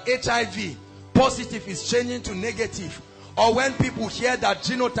hear that HIV positive is changing to negative, or when people hear that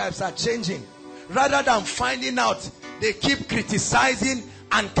genotypes are changing, rather than finding out, they keep criticizing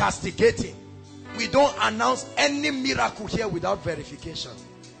and castigating. We don't announce any miracle here without verification.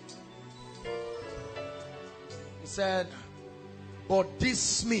 He said, but these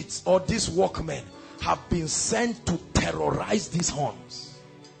smiths or these workmen have been sent to terrorize these horns.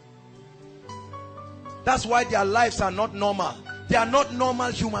 That's why their lives are not normal. They are not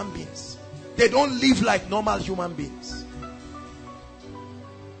normal human beings. They don't live like normal human beings.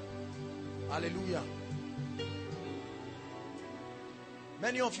 Hallelujah.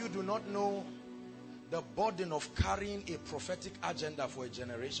 Many of you do not know the burden of carrying a prophetic agenda for a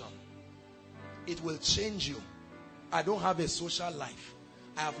generation. It will change you. I don't have a social life.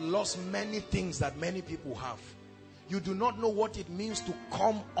 I have lost many things that many people have. You do not know what it means to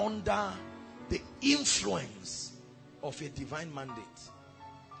come under the influence of a divine mandate.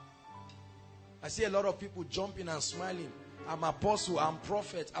 I see a lot of people jumping and smiling. I'm apostle, I'm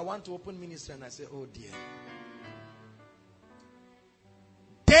prophet, I want to open ministry, and I say, oh dear.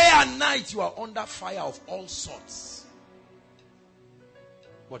 Day and night you are under fire of all sorts.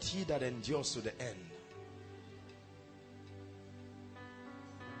 But he that endures to the end.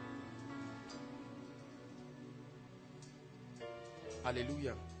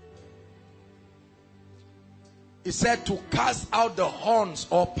 Hallelujah. He said to cast out the horns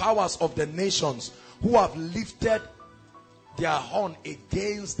or powers of the nations who have lifted their horn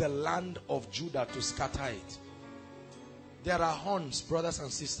against the land of Judah to scatter it. There are horns, brothers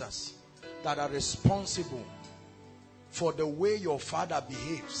and sisters, that are responsible for the way your father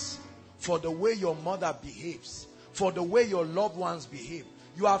behaves, for the way your mother behaves, for the way your loved ones behave.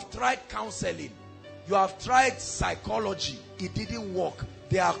 You have tried counseling, you have tried psychology, it didn't work.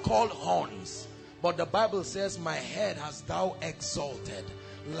 They are called horns. But the Bible says, my head hast thou exalted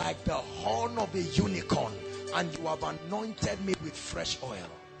like the horn of a unicorn, and you have anointed me with fresh oil.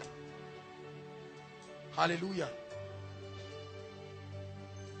 Hallelujah.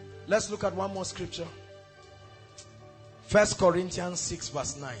 Let's look at one more scripture. 1 Corinthians 6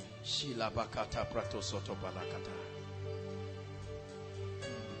 verse 9.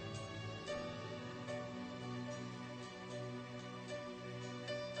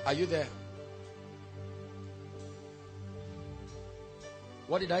 Are you there?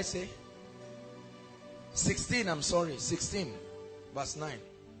 What did I say? 16, I'm sorry. 16 verse 9.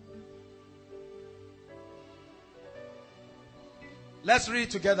 Let's read it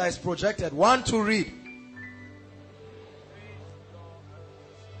together. It's projected. 1, 2, read.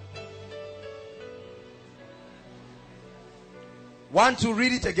 Want to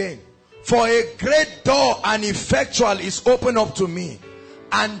read it again. For a great door and effectual is opened up to me,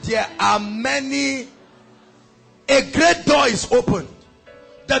 and there are many. A great door is opened.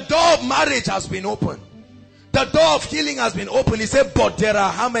 The door of marriage has been opened. The door of healing has been opened. He said, but there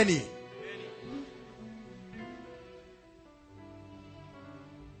are how many?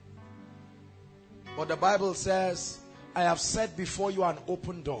 But the Bible says, I have set before you an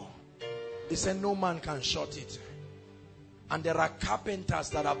open door. He said, no man can shut it. And there are carpenters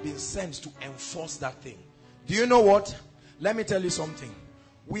that have been sent to enforce that thing. Do you know what? Let me tell you something.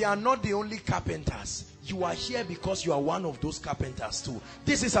 We are not the only carpenters. You are here because you are one of those carpenters too.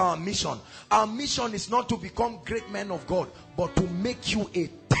 This is our mission. Our mission is not to become great men of God, but to make you a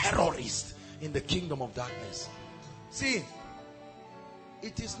terrorist in the kingdom of darkness. See,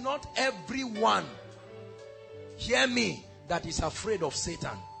 it is not everyone, hear me, that is afraid of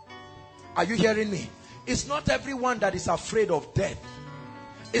Satan. Are you hearing me? It's not everyone that is afraid of death.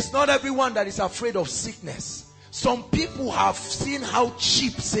 It's not everyone that is afraid of sickness. Some people have seen how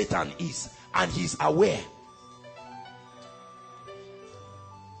cheap Satan is, and he's aware.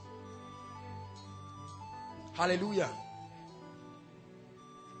 Hallelujah.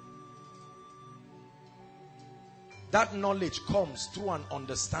 That knowledge comes through an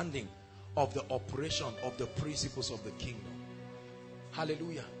understanding of the operation of the principles of the kingdom.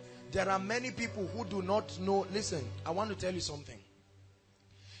 Hallelujah. There are many people who do not know. Listen, I want to tell you something.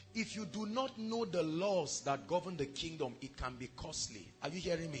 If you do not know the laws that govern the kingdom, it can be costly. Are you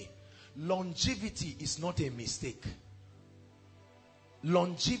hearing me? Longevity is not a mistake.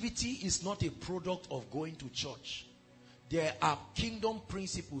 Longevity is not a product of going to church. There are kingdom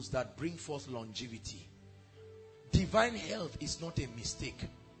principles that bring forth longevity. Divine health is not a mistake.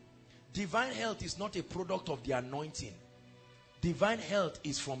 Divine health is not a product of the anointing. Divine health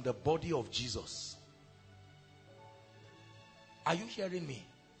is from the body of Jesus. Are you hearing me?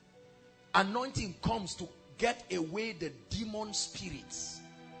 Anointing comes to get away the demon spirits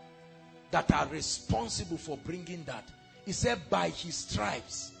that are responsible for bringing that. He said by his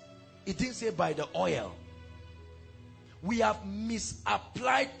stripes. It didn't say by the oil. We have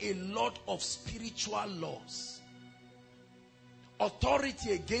misapplied a lot of spiritual laws.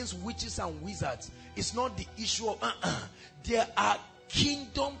 Authority against witches and wizards is not the issue of there are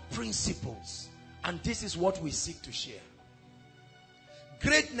kingdom principles, and this is what we seek to share.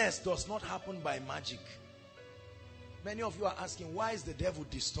 Greatness does not happen by magic. Many of you are asking, why is the devil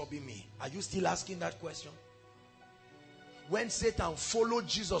disturbing me? Are you still asking that question? When Satan followed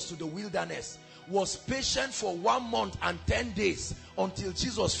Jesus to the wilderness, was patient for 1 month and 10 days until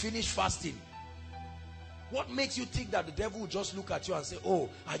Jesus finished fasting. What makes you think that the devil will just look at you and say, oh,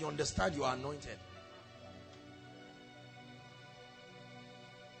 I understand you are anointed?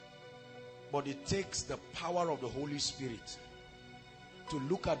 But it takes the power of the Holy Spirit to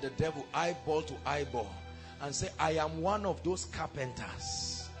look at the devil eyeball to eyeball and say, I am one of those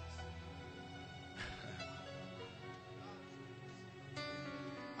carpenters.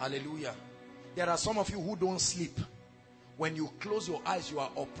 Hallelujah. There are some of you who don't sleep. When you close your eyes, you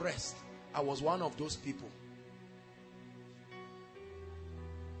are oppressed. I was one of those people.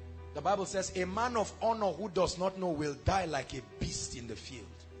 The Bible says, a man of honor who does not know will die like a beast in the field.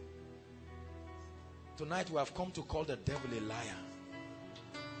 Tonight we have come to call the devil a liar.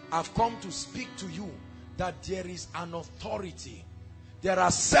 I've come to speak to you that there is an authority. There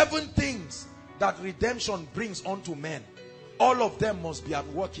are 7 things that redemption brings unto men. All of them must be at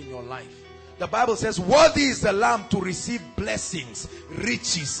work in your life. The Bible says, worthy is the Lamb to receive blessings,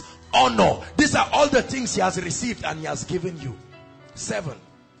 riches, honor. These are all the things he has received and he has given you. 7.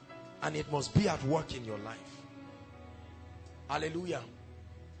 And it must be at work in your life. Hallelujah.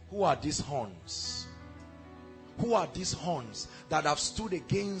 Who are these horns? Who are these horns that have stood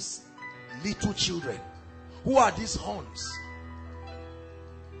against little children? Who are these horns?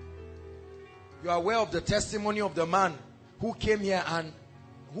 You are aware of the testimony of the man who came here and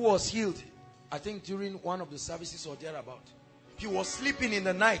who was healed, I think during one of the services or thereabout. He was sleeping in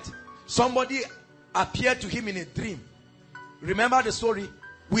the night. Somebody appeared to him in a dream. Remember the story?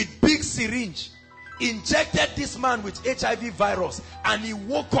 With big syringe, injected this man with HIV virus, and he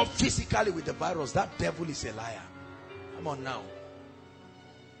woke up physically with the virus. That devil is a liar. Come on now.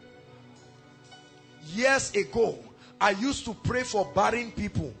 Years ago, I used to pray for barren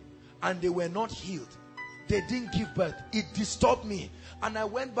people, and they were not healed. They didn't give birth. It disturbed me. And I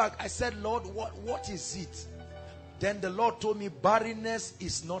went back. I said, Lord, what is it? Then the Lord told me, barrenness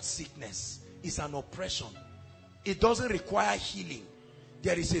is not sickness. It's an oppression. It doesn't require healing.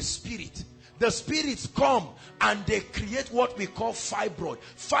 There is a spirit. The spirits come and they create what we call fibroid.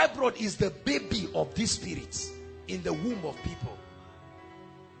 Fibroid is the baby of these spirits in the womb of people.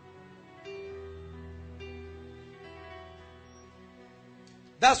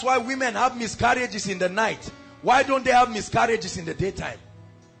 That's why women have miscarriages in the night. Why don't they have miscarriages in the daytime?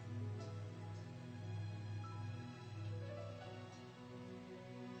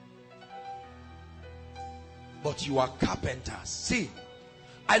 But you are carpenters. See,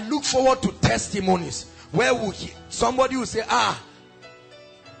 I look forward to testimonies where somebody will say, I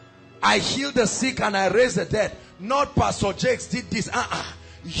healed the sick and I raised the dead. Not Pastor Jakes did this.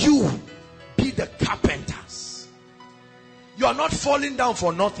 You be the carpenters. You are not falling down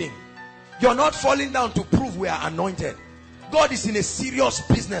for nothing. You are not falling down to prove we are anointed. God is in a serious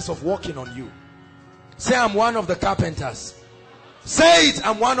business of working on you. Say, I'm one of the carpenters. Say it,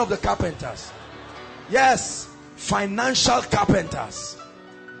 I'm one of the carpenters. Yes, financial carpenters.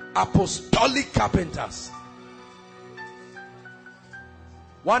 Apostolic carpenters.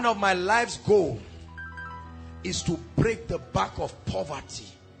 One of my life's goal is to break the back of poverty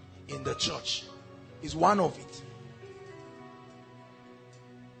in the church. Is one of it.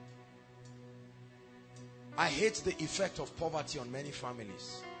 I hate the effect of poverty on many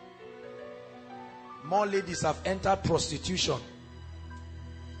families. More ladies have entered prostitution.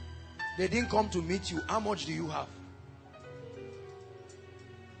 They didn't come to meet you. How much do you have?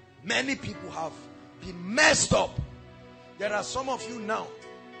 Many people have been messed up. There are some of you now,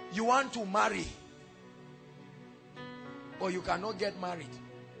 you want to marry, or you cannot get married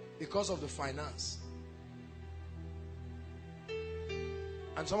because of the finance.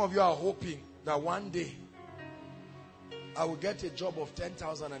 And some of you are hoping that one day I will get a job of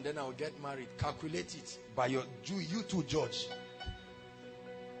 10,000 and then I will get married. Calculate it by you to judge.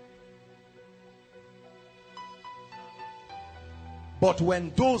 But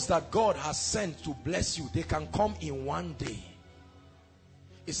when those that God has sent to bless you, they can come in one day.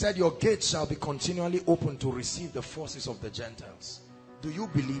 He said, your gates shall be continually open to receive the forces of the Gentiles. Do you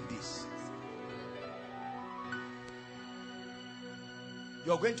believe this?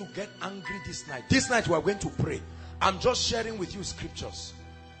 You're going to get angry this night. This night we are going to pray. I'm just sharing with you scriptures.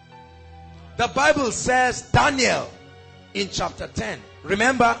 The Bible says, Daniel in chapter 10.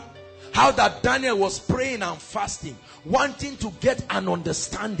 Remember how that Daniel was praying and fasting, wanting to get an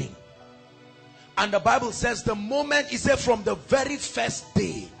understanding. And the Bible says the moment, he said, from the very first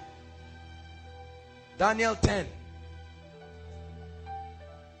day. Daniel 10.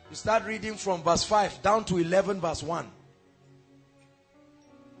 You start reading from verse 5 down to 11 verse 1.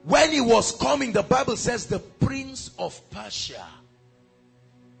 When he was coming, the Bible says the prince of Persia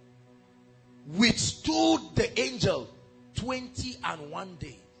withstood the angel 21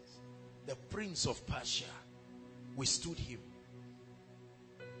 days. The prince of Persia withstood him.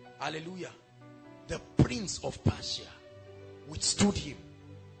 Hallelujah. The prince of Persia withstood him.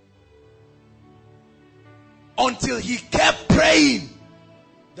 Until he kept praying.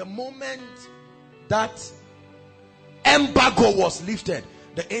 The moment that embargo was lifted,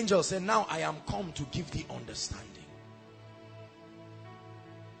 the angel said, now I am come to give thee understanding.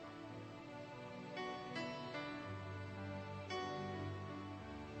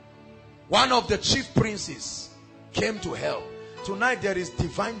 One of the chief princes came to help. Tonight there is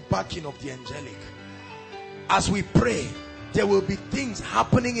divine backing of the angelic. As we pray, there will be things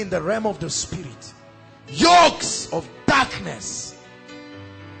happening in the realm of the spirit. Yokes of darkness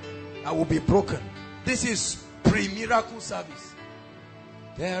that will be broken. This is pre-miracle service.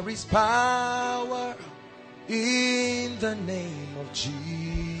 There is power in the name of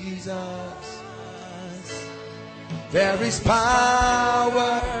Jesus. There is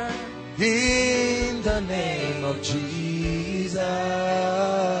power in the name of Jesus.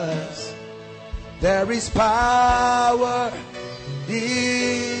 There is power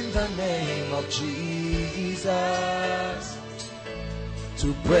in the name of Jesus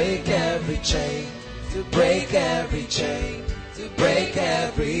to break every chain, to break every chain, to break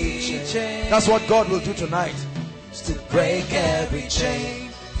every chain. That's what God will do tonight. To break every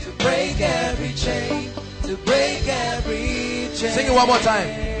chain, to break every chain, to break every chain. Sing it one more time.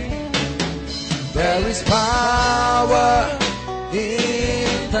 There is power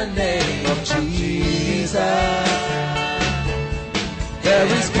in the name of Jesus. There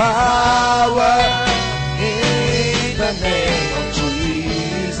is power in the name of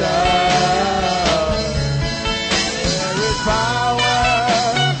Jesus. There is power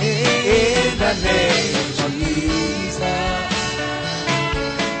in the name of Jesus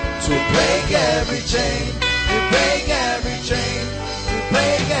to break every chain, to break every chain, to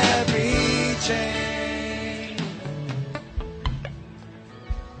break every chain.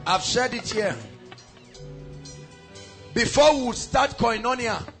 I've shared it here. Before we would start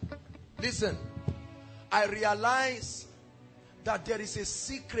Koinonia, listen, I realized that there is a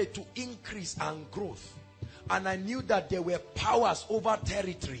secret to increase and growth. And I knew that there were powers over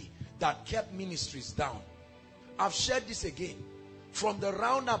territory that kept ministries down. I've shared this again. From the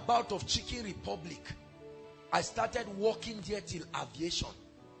roundabout of Chicken Republic, I started walking there till aviation,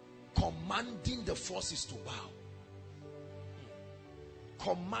 commanding the forces to bow.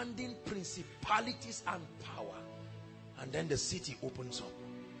 Commanding principalities and power. And then the city opens up.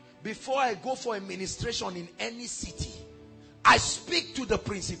 Before I go for a ministration in any city, I speak to the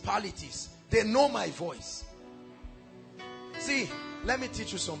principalities. They know my voice. See, let me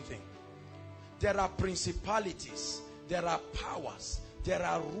teach you something. There are principalities, there are powers, there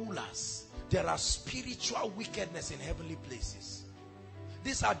are rulers, there are spiritual wickedness in heavenly places.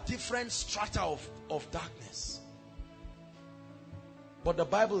 These are different strata of darkness. But the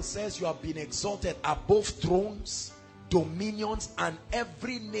Bible says you have been exalted above thrones, dominions, and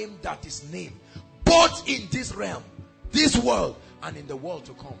every name that is named, both in this realm, this world, and in the world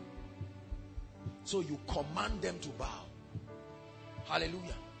to come. So you command them to bow.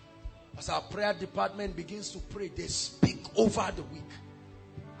 Hallelujah. As our prayer department begins to pray, they speak over the week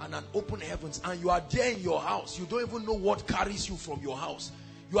and an open heavens. And you are there in your house. You don't even know what carries you from your house.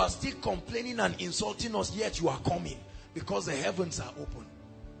 You are still complaining and insulting us, yet you are coming because the heavens are open.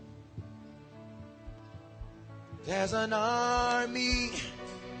 There's an army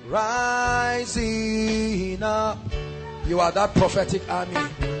rising up. You are that prophetic army.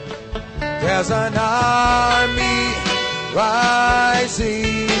 There's an army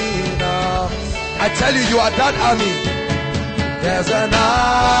rising up. I tell you, you are that army. There's an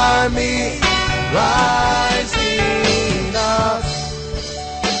army rising up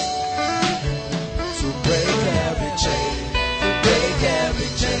to break every chain, break every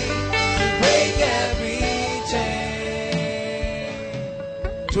chain, break every chain.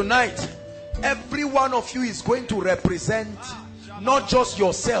 Tonight, every one of you is going to represent not just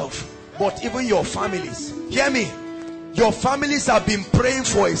yourself, but even your families. Hear me. Your families have been praying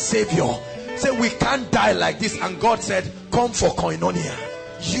for a savior. Say, we can't die like this. And God said, come for koinonia.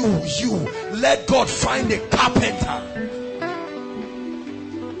 You, let God find a carpenter.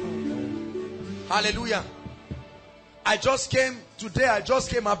 Hallelujah. I've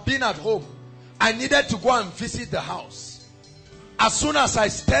been at home. I needed to go and visit the house. As soon as I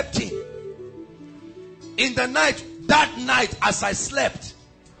stepped in the night, that night as I slept,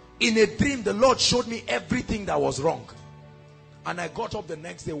 in a dream, the Lord showed me everything that was wrong. And I got up the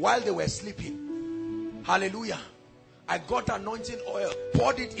next day while they were sleeping. Hallelujah. I got anointing oil,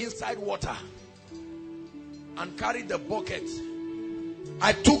 poured it inside water, and carried the bucket.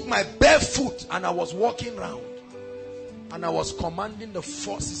 I took my bare foot and I was walking around. And I was commanding the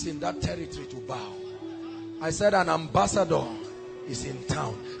forces in that territory to bow. I said, an ambassador is in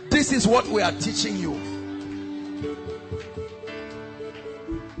town. This is what we are teaching you.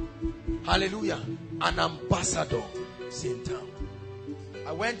 Hallelujah. An ambassador is in town.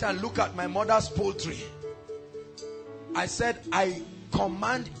 I went and looked at my mother's poultry. I said, I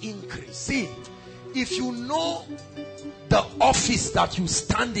command increase. See, if you know the office that you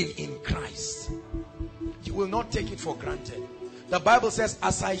stand in Christ, you will not take it for granted. The Bible says,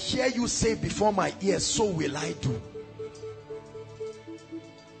 as I hear you say before my ears, so will I do.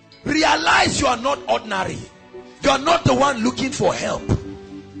 Realize you are not ordinary. You are not the one looking for help.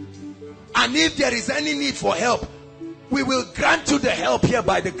 And if there is any need for help, we will grant you the help here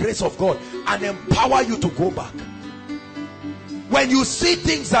by the grace of God and empower you to go back. When you see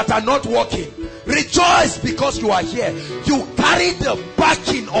things that are not working, rejoice because you are here. You carry the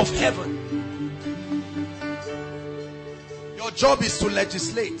backing of heaven. Your job is to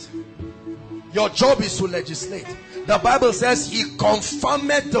legislate. Your job is to legislate. The Bible says he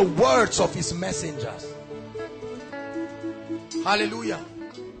confirmed the words of his messengers. Hallelujah.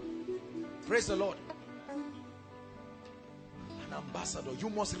 Praise the Lord. An ambassador. You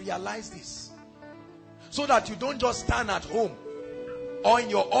must realize this. So that you don't just stand at home or in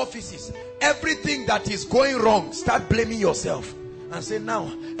your offices. Everything that is going wrong, start blaming yourself. And say, now,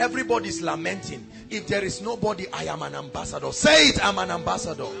 everybody's lamenting. If there is nobody, I am an ambassador. Say it, I'm an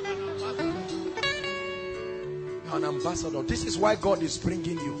ambassador. You're an ambassador. This is why God is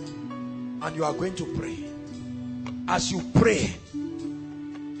bringing you. And you are going to pray. As you pray,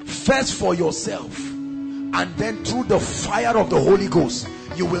 first for yourself, and then through the fire of the Holy Ghost,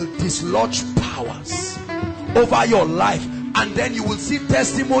 you will dislodge powers over your life, and then you will see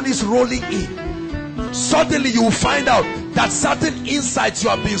testimonies rolling in. Suddenly you will find out that certain insights you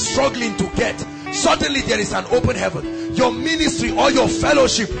have been struggling to get, suddenly there is an open heaven. Your ministry or your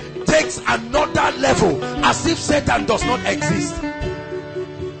fellowship takes another level, as if Satan does not exist.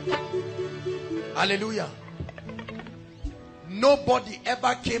 Hallelujah. Nobody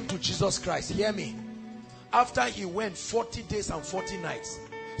ever came to Jesus Christ. Hear me. After he went 40 days and 40 nights,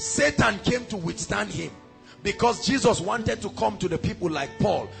 Satan came to withstand him. Because Jesus wanted to come to the people like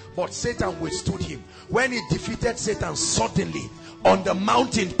Paul, but Satan withstood him. When he defeated Satan, suddenly on the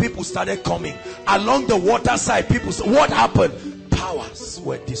mountain people started coming. Along the waterside people, what happened? Powers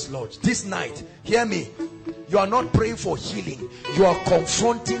were dislodged. This night, hear me, you are not praying for healing. You are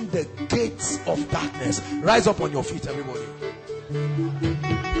confronting the gates of darkness. Rise up on your feet, everybody.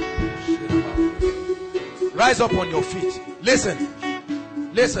 Rise up on your feet. Listen.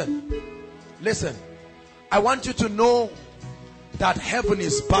 Listen. Listen. I want you to know that heaven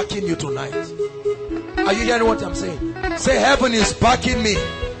is backing you tonight. Are you hearing what I'm saying? Say, heaven is backing me.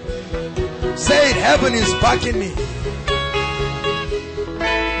 Say it, heaven is backing me.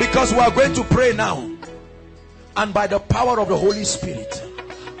 Because we are going to pray now. And by the power of the Holy Spirit,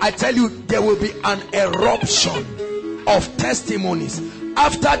 I tell you, there will be an eruption of testimonies.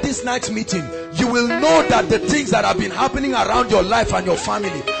 After this night's meeting, you will know that the things that have been happening around your life and your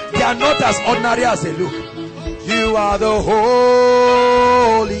family, they are not as ordinary as they look. You are the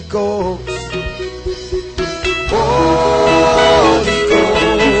Holy Ghost. Holy Ghost.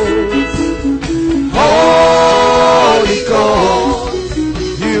 Holy Ghost.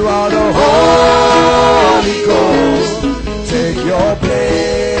 You are the Holy Ghost. Take your place.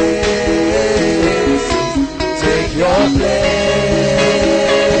 Take your place.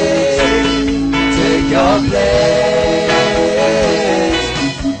 Take your place.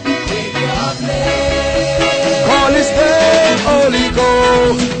 Take your place. Call his name, Holy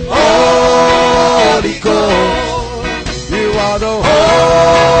Ghost. Holy Ghost. You are the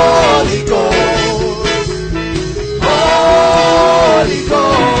Holy Ghost. Holy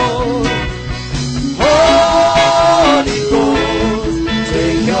Ghost. Holy Ghost.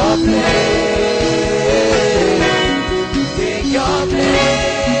 Take your place. Take your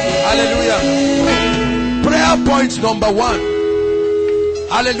place. Hallelujah. Prayer point number 1.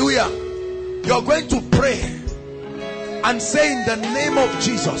 Hallelujah. You're going to pray and say, in the name of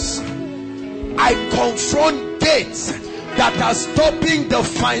Jesus, I confront gates that are stopping the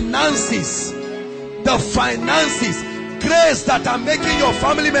finances, grace that are making your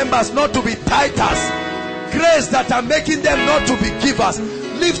family members not to be tithers, grace that are making them not to be givers.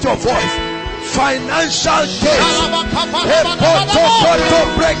 Lift your voice. Financial gates.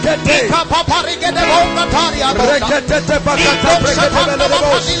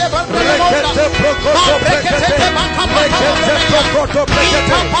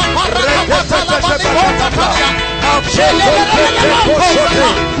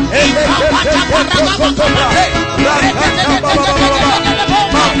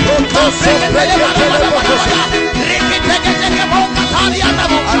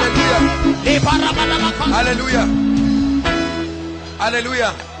 Hallelujah.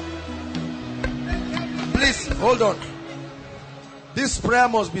 Hallelujah. Please hold on. This prayer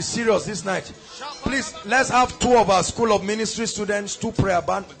must be serious this night. Please, let's have 2 of our School of Ministry students, 2 prayer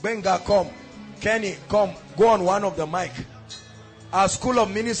band. Benga, come. Kenny, come. Go on one of the mic. Our School of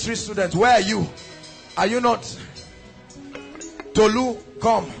Ministry students, where are you? Are you not? Tolu,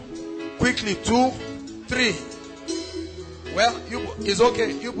 come. Quickly, 2, 3. Well, it's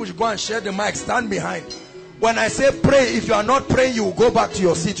okay. You push, go and share the mic. Stand behind. When I say pray, if you are not praying, you will go back to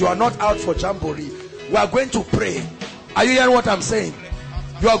your seat. You are not out for jamboree. We are going to pray. Are you hearing what I'm saying?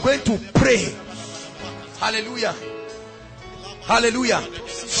 You are going to pray. Hallelujah. Hallelujah.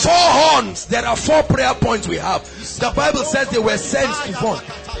 4 horns. There are 4 prayer points we have. The Bible says they were sent to God.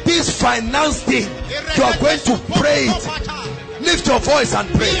 This finance thing, you are going to pray it. Lift your voice and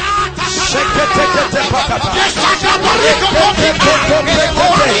pray.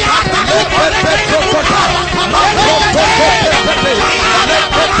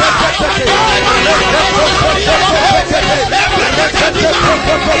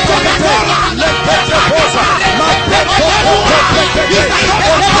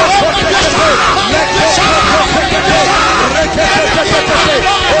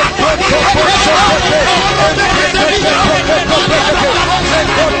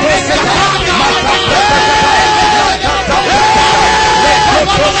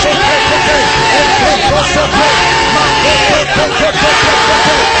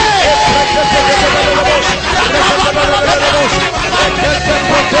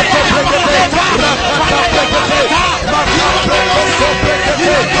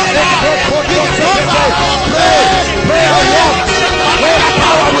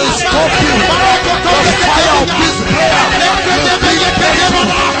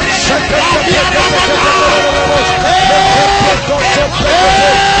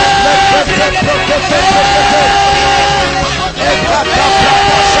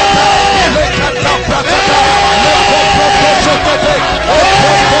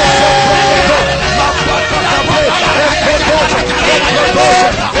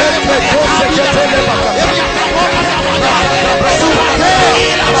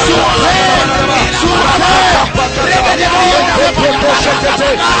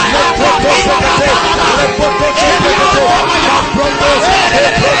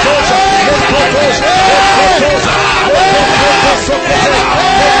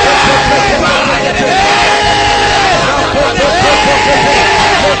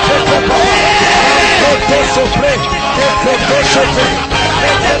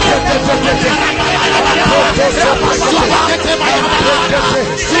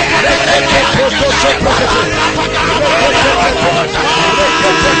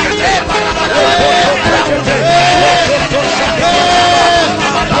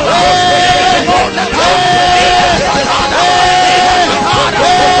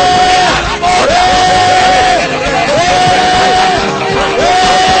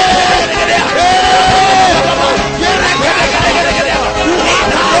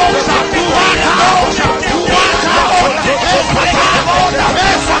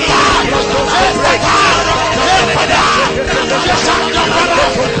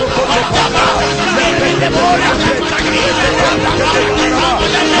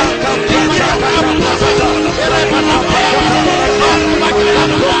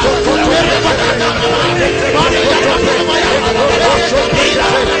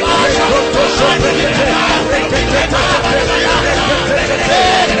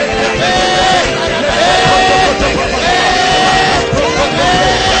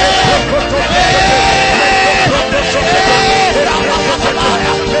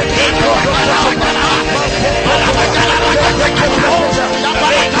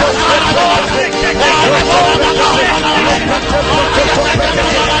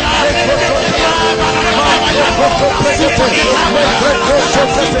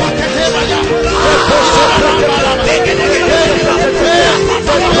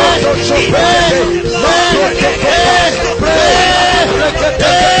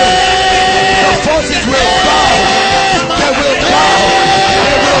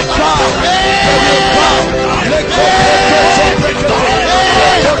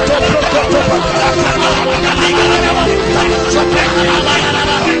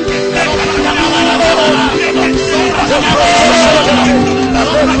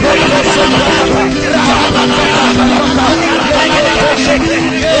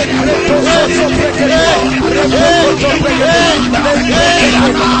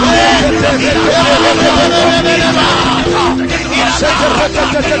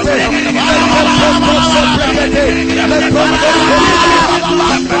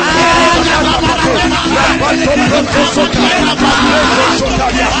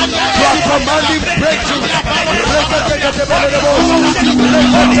 commanding breakthrough.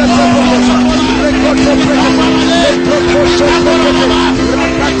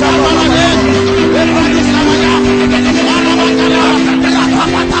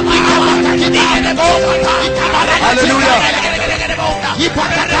 Hallelujah.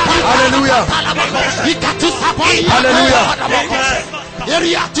 Hallelujah. Hallelujah.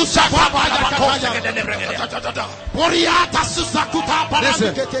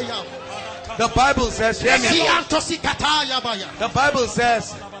 Listen. The Bible says, hear me. The Bible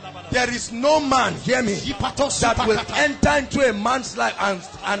says, there is no man, hear me, that will enter into a man's life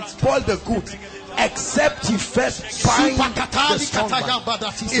and spoil the goods, except he first find the strong man.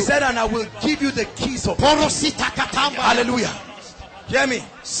 He said, and I will give you the keys of peace. Hallelujah. Hear me.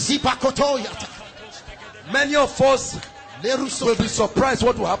 Many of us will be surprised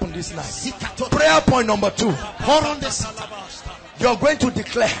what will happen this night. Prayer point number 2. You're going to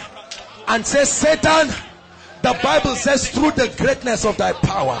declare and say, Satan, the Bible says, through the greatness of thy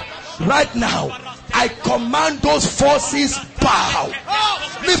power, right now I command those forces, bow.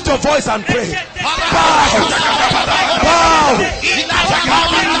 Lift your voice and pray. Bow. Bow.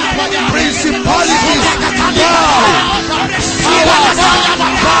 Principalities, bow. Powers,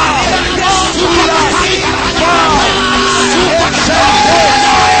 bow.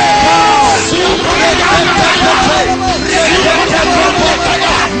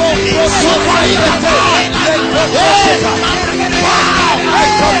 I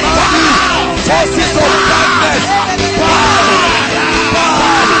command you, forces of darkness, bow.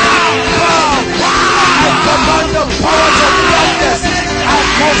 I command the powers of darkness and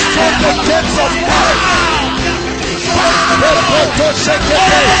confront the gates of life.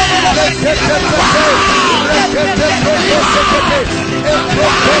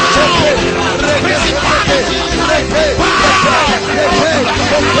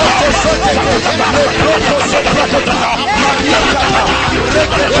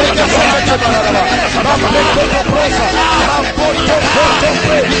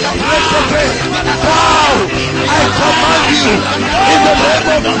 I command you in the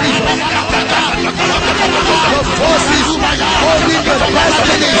name of Jesus. The forces holding the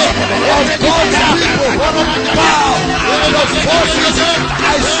destiny of God's people, bow. The forces,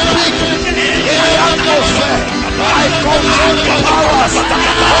 I speak in the atmosphere. I confront the powers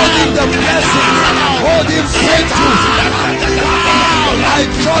holding the blessings, holding breakthroughs. I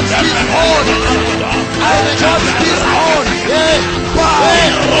judge this on. I judge this on. Bow.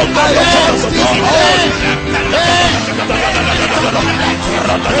 I judge this on.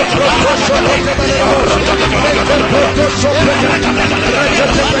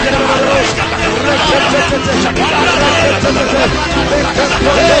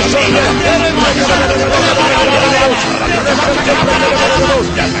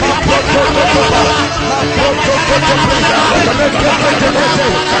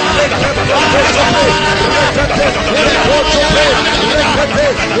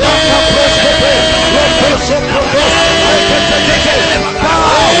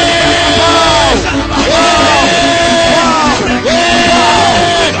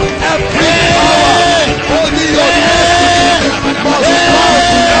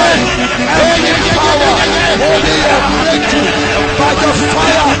 By the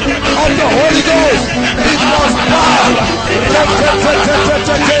fire of the Holy Ghost, it must bow.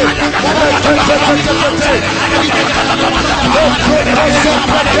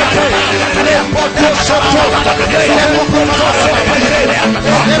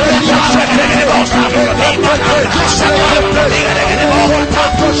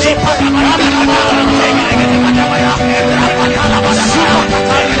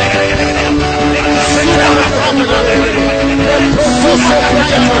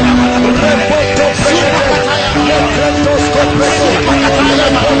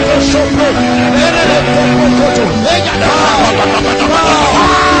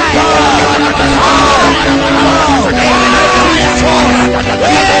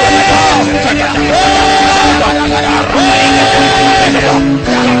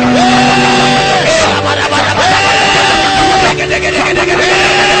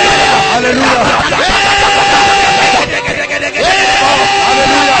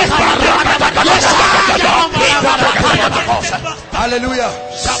 Hallelujah.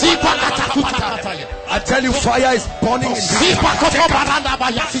 I tell you, fire is burning in this house.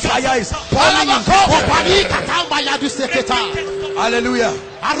 Fire is burning in this house. Hallelujah.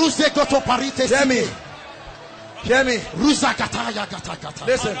 Hear me. Hear me.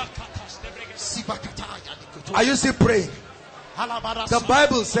 Listen. Are you still praying? The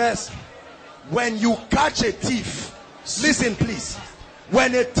Bible says, when you catch a thief, listen please,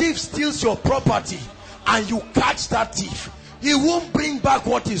 when a thief steals your property and you catch that thief, he won't bring back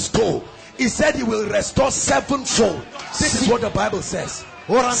what he stole. He said he will restore sevenfold. This is what the Bible says.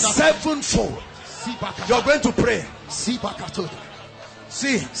 Sevenfold. You're going to pray. See,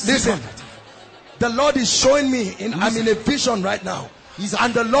 listen. The Lord is showing me, I'm in a vision right now.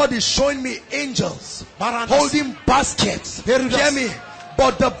 And the Lord is showing me angels holding baskets. Hear me.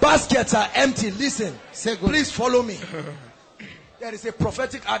 But the baskets are empty. Listen. Please follow me. There is a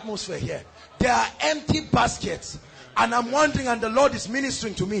prophetic atmosphere here. There are empty baskets. And I'm wondering, and the Lord is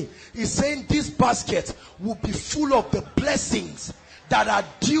ministering to me. He's saying this basket will be full of the blessings that are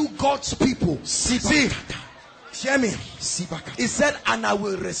due God's people. See, hear me. He said, and I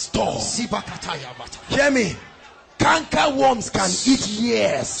will restore. Hear me. Canker worms can eat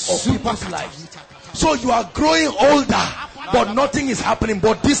years of people's lives. So you are growing older, but nothing is happening.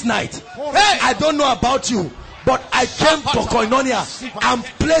 But this night, hey, I don't know about you, but I came to Koinonia. I'm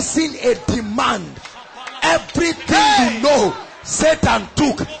placing a demand. Everything you know Satan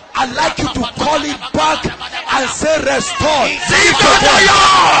took, I'd like you to call it back and say restore.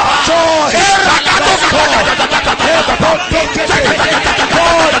 Joy.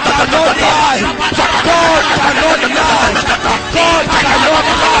 God cannot lie. God cannot lie. God cannot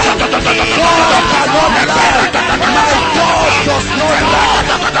lie. God cannot lie. My God does not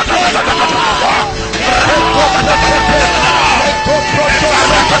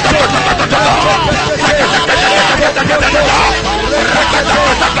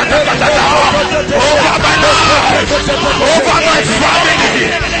over my family.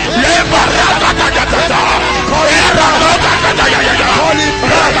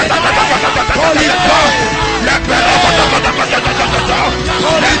 Call it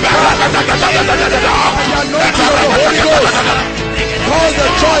Call the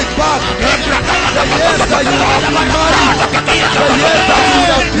joy back. The years that you have been married, the years that you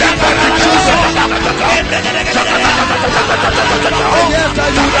have been back to Jesus, the years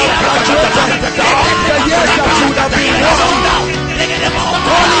that you have graduated, the years that you have been working.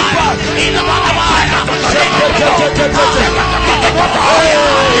 Call it back.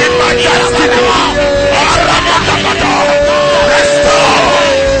 In my destiny,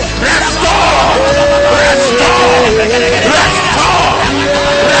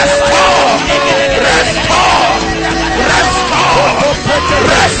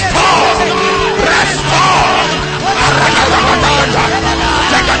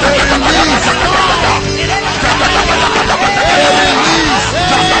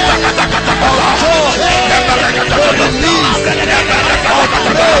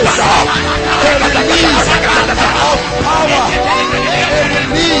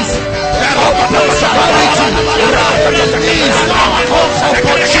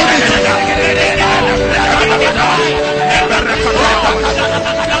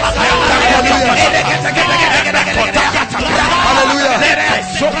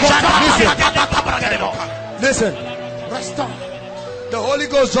 Listen, the Holy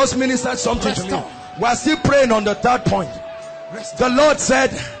Ghost just ministered something to me. We are still praying on the third point. The Lord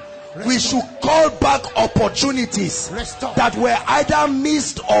said we should call back opportunities that were either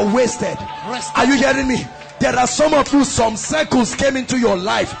missed or wasted. Are you hearing me? There are some of you, some circles came into your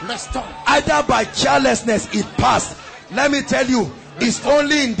life, either by carelessness it passed. Let me tell you, it's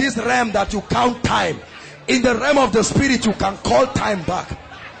only in this realm that you count time. In the realm of the spirit, you can call time back.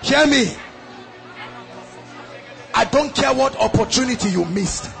 Hear me. I don't care what opportunity you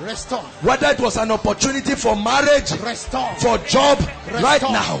missed. Whether it was an opportunity for marriage, for job, right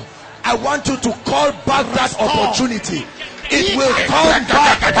now, I want you to call back that opportunity. It will come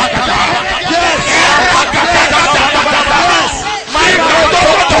back. Yes.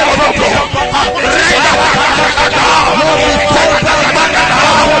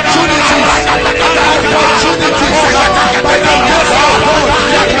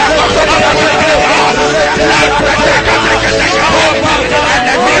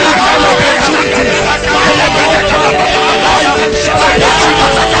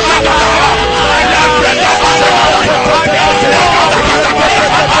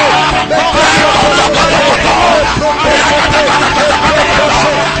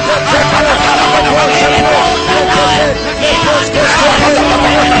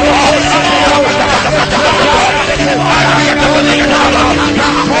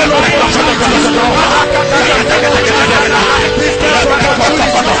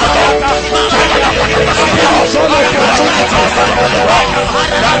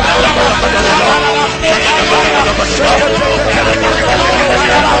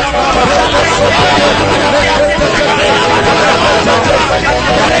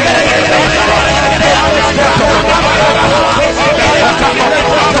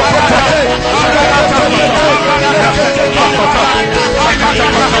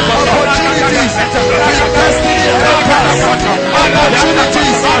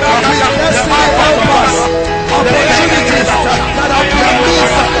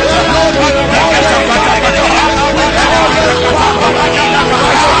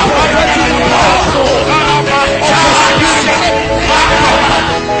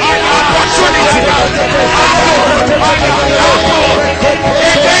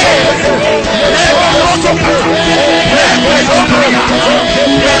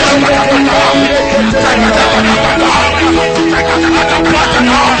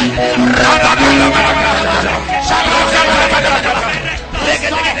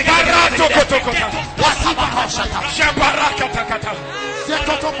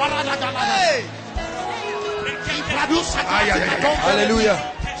 Hallelujah.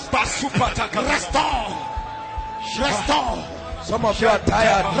 Restore. Some of you are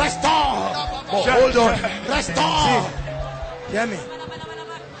tired. Restore. But hold on. Restore. See, hear me.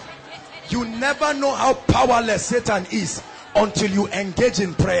 You never know how powerless Satan is until you engage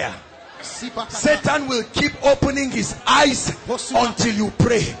in prayer. Satan will keep opening his eyes until you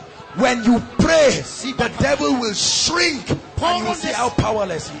pray. When you pray, the devil will shrink and you see how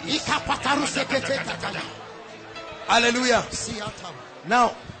powerless he is. Hallelujah.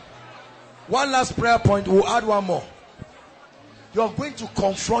 Now, one last prayer point. We'll add one more. You're going to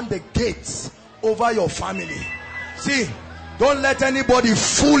confront the gates over your family. See, don't let anybody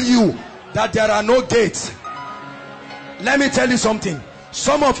fool you that there are no gates. Let me tell you something.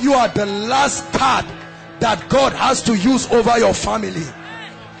 Some of you are the last card that God has to use over your family.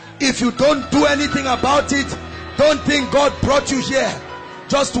 If you don't do anything about it, don't think God brought you here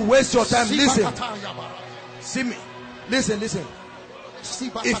just to waste your time. Listen. See me. Listen.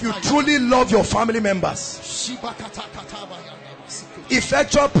 If you truly love your family members,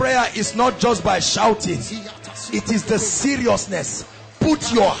 effectual prayer is not just by shouting. It is the seriousness.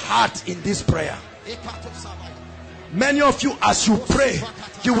 Put your heart in this prayer. Many of you, as you pray,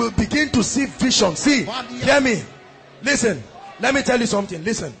 you will begin to see vision. See, hear me. Listen. Let me tell you something.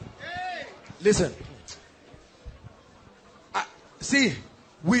 Listen. See,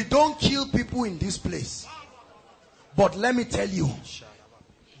 we don't kill people in this place. But let me tell you,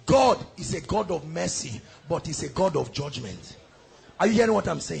 God is a God of mercy, but He's a God of judgment. Are you hearing what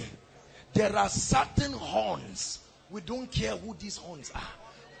I'm saying? There are certain horns. We don't care who these horns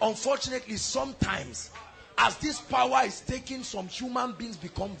are. Unfortunately, sometimes, as this power is taken, some human beings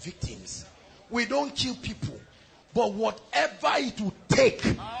become victims. We don't kill people. But whatever it will take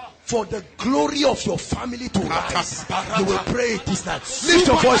for the glory of your family to rise, you will pray it this night. Lift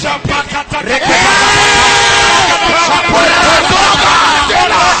your voice.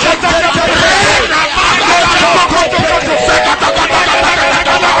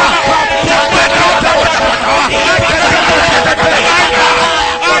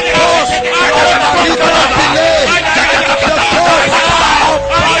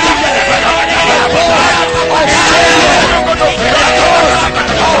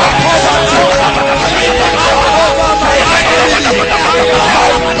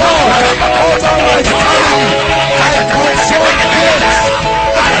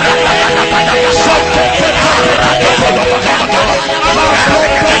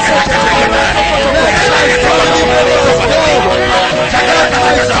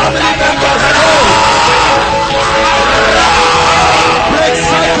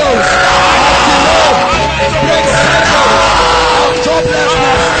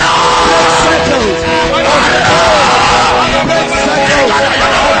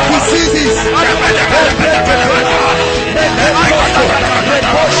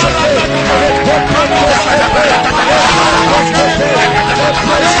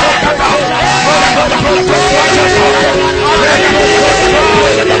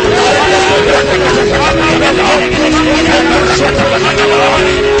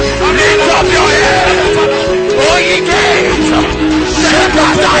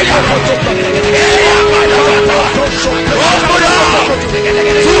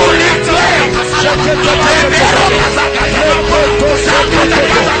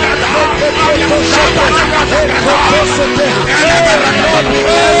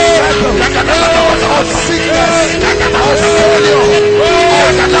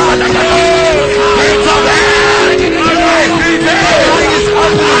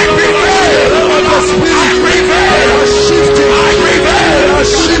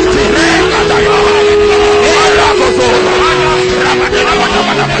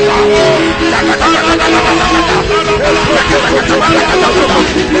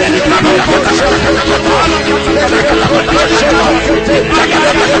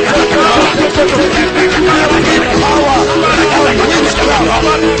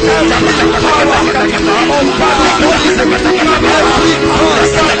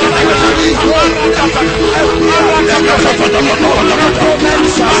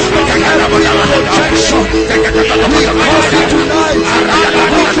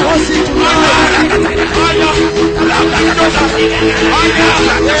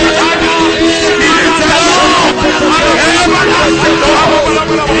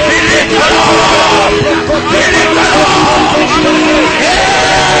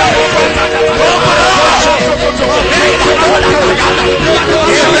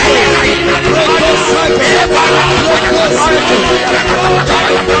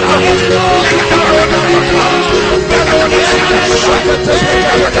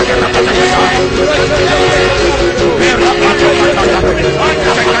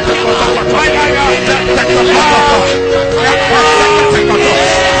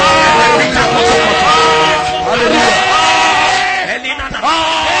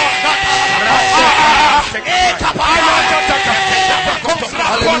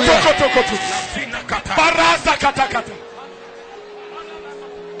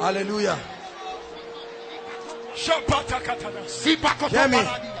 Hallelujah. Hear me.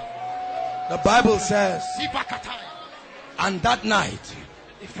 The Bible says, and that night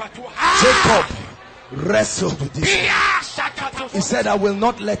Jacob wrestled with this. He said, I will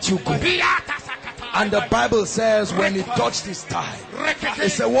not let you go. And the Bible says, when he touched his thigh, he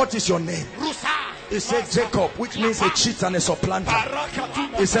said, what is your name? He said, Jacob, which means a cheat and a supplanter.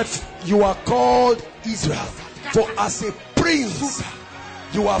 He said, you are called Israel, for as a prince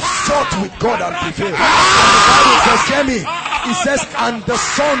you have fought with God and prevailed. And the Bible says, hear me, he says, and the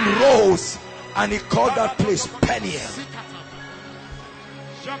sun rose, and he called that place Peniel.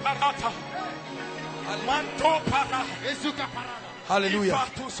 Hallelujah.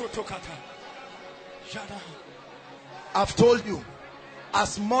 I've told you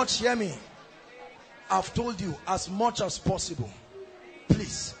as much, hear me, I've told you as much as possible,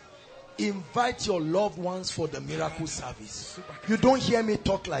 please invite your loved ones for the miracle service. You don't hear me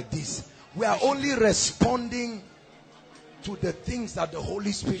talk like this. We are only responding to the things that the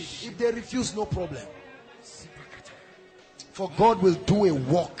Holy Spirit, if they refuse, no problem. For God will do a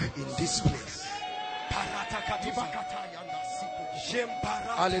work in this place.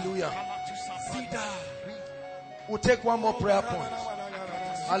 Hallelujah. We'll take one more prayer point.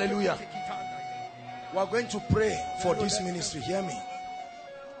 Hallelujah. We are going to pray for this ministry. Hear me.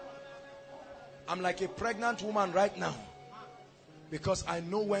 I'm like a pregnant woman right now, because I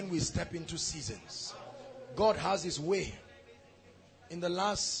know when we step into seasons, God has his way. In the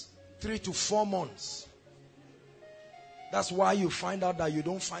last 3 to 4 months, that's why you find out that you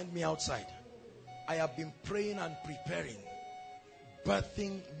don't find me outside. I have been praying and preparing,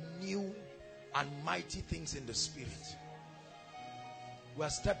 birthing new and mighty things in the spirit. We are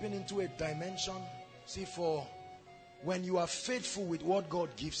stepping into a dimension. See, for when you are faithful with what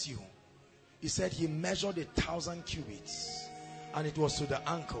God gives you, he said he measured 1,000 cubits and it was to the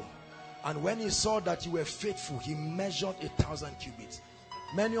ankle. And when he saw that you were faithful, he measured 1,000 cubits.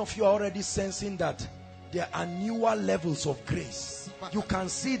 Many of you are already sensing that there are newer levels of grace. You can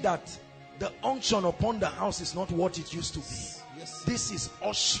see that the unction upon the house is not what it used to be. This is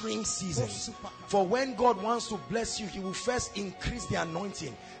ushering season. For when God wants to bless you, he will first increase the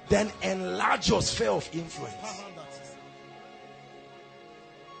anointing, then enlarge your sphere of influence.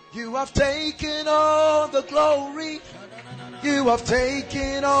 You have taken all the glory. You have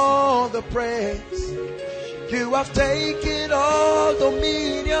taken all the praise. You have taken all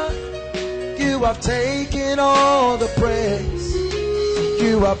dominion. You have taken all the praise.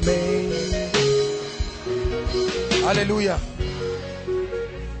 You have made. Hallelujah.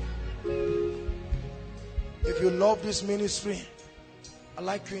 If you love this ministry, I'd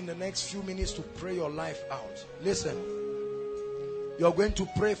like you in the next few minutes to pray your life out. Listen. You're going to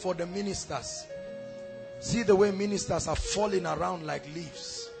pray for the ministers. See the way ministers are falling around like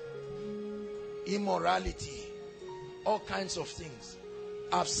leaves. Immorality. All kinds of things.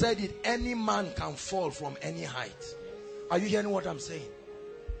 I've said it, any man can fall from any height. Are you hearing what I'm saying?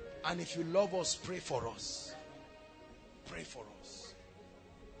 And if you love us, pray for us. Pray for us.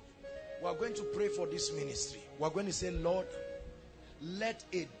 We're going to pray for this ministry. We're going to say, Lord, let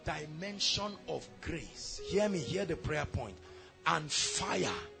a dimension of grace, hear me, hear the prayer point, and fire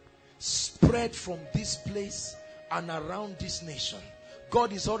spread from this place and around this nation.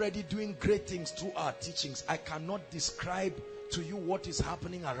 God is already doing great things through our teachings. I cannot describe to you what is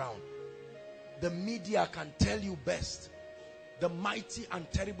happening around. The media can tell you best the mighty and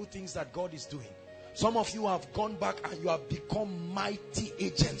terrible things that God is doing. Some of you have gone back and you have become mighty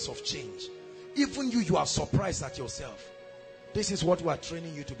agents of change. Even you are surprised at yourself. This is what we are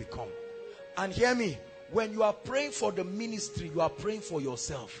training you to become. And hear me, when you are praying for the ministry, you are praying for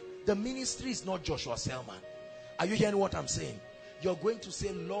yourself. The ministry is not Joshua Selman. Are you hearing what I'm saying? You're going to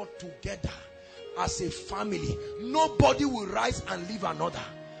say, Lord, together as a family, nobody will rise and leave another.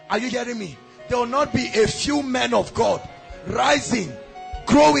 Are you hearing me? There will not be a few men of God rising,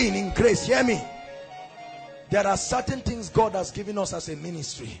 growing in grace. Hear me. There are certain things God has given us as a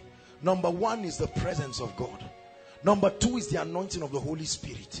ministry. Number one is the presence of God. Number two is the anointing of the Holy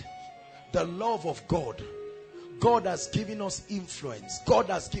Spirit. The love of God. God has given us influence. God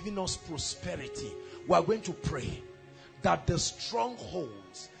has given us prosperity. We are going to pray that the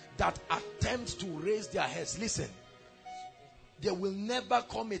strongholds that attempt to raise their heads, listen, there will never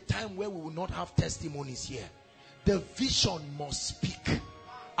come a time where we will not have testimonies here. The vision must speak.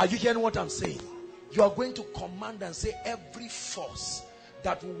 Are you hearing what I'm saying? You are going to command and say, every force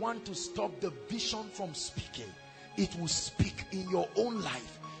that will want to stop the vision from speaking, it will speak in your own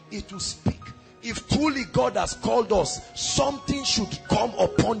life. It will speak. If truly God has called us, something should come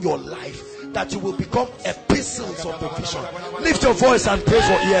upon your life that you will become epistles of the vision. Lift your voice and pray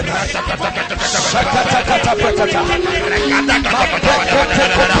for ear.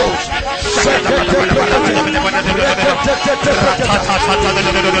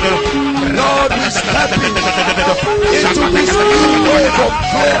 Lord, we step into this new wave of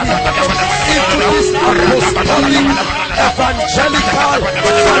glory, into this apostolic, evangelical,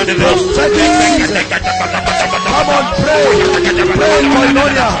 and prophetic season. Come on, pray, pray,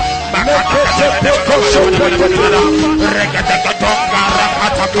 Koinonia.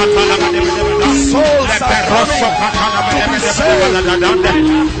 Souls are coming to be saved.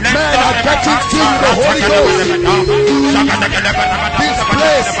 Men are getting filled with the Holy Ghost. This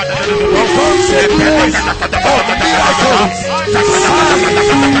place becomes a place of miracles, signs,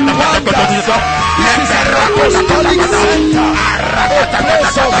 wonders. This is an apostolic center, a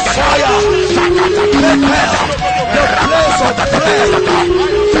place of fire, the place of prayer,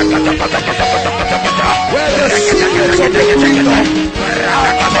 where the secrets of the kingdom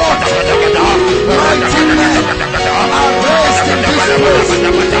are taught. Mighty men are raised in this place.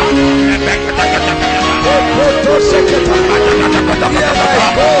 Here I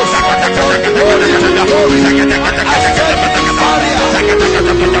go from glory to glory, affecting Faria, affecting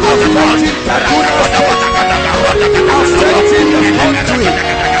Kaduna State, affecting the country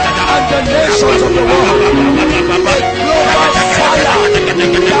and the nations of the world. A global fire that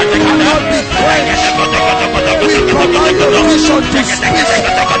cannot be quenched. We command the vision to speak.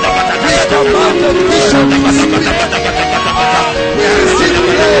 We command the vision to speak. We receive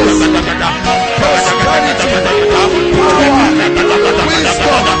grace, prosperity, power,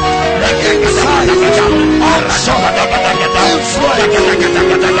 wisdom, insight, action, influence.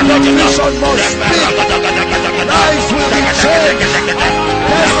 The vision must speak. Lives will be changed.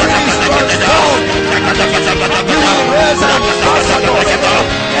 Destinies transformed. We will raise ambassadors, equip them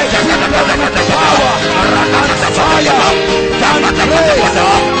with power and fire and grace.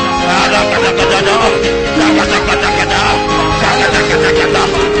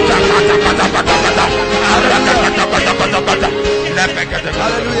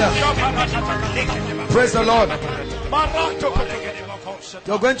 Hallelujah. Praise the Lord.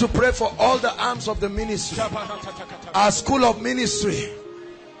 You're going to pray for all the arms of the ministry. Our school of ministry,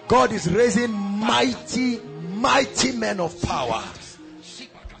 God is raising mighty men of power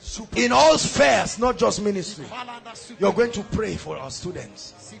in all spheres, not just ministry. You're going to pray for our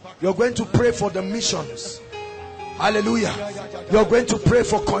students. You're going to pray for the missions. Hallelujah. You're going to pray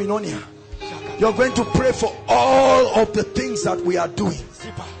for Koinonia. You're going to pray for all of the things that we are doing.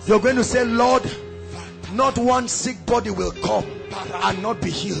 You're going to say, Lord, not one sick body will come and not be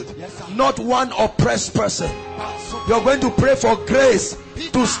healed. Not one oppressed person. You're going to pray for grace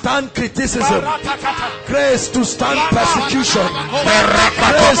to stand criticism, grace to stand persecution,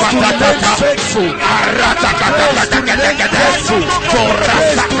 grace to remain faithful, grace to remain faithful,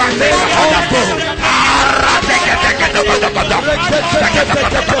 grace to remain humble.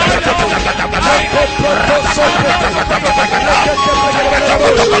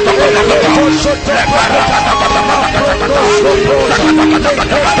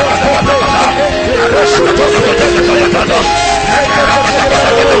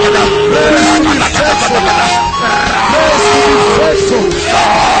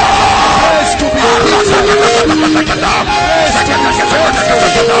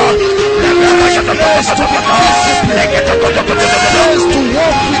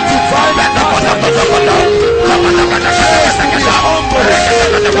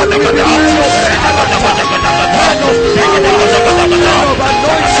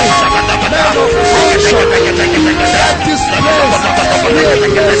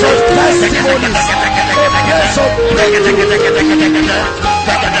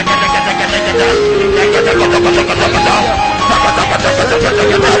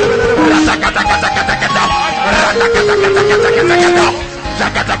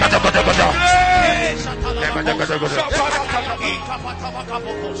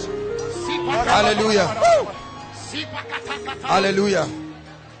 Hallelujah. Hallelujah.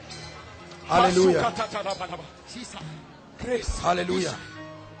 Hallelujah. Hallelujah.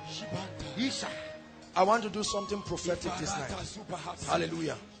 I want to do something prophetic this night.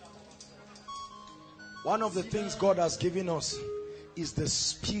 Hallelujah. One of the things God has given us is the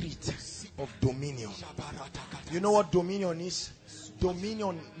spirit of dominion. You know what dominion is?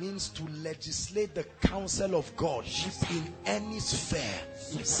 Dominion means to legislate the counsel of God in any sphere,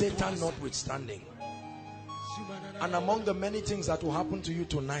 Satan notwithstanding. And among the many things that will happen to you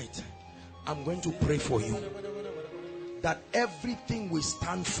tonight, I'm going to pray for you that everything we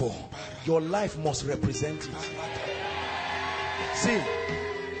stand for, your life must represent it. See,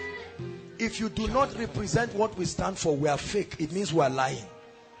 if you do not represent what we stand for, we are fake. It means we are lying.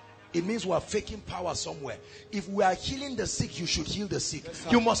 It means we are faking power somewhere. If we are healing the sick, you should heal the sick.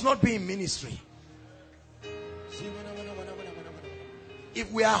 You must not be in ministry. If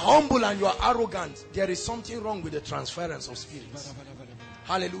we are humble and you are arrogant, there is something wrong with the transference of spirits.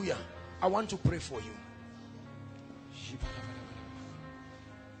 Hallelujah. I want to pray for you.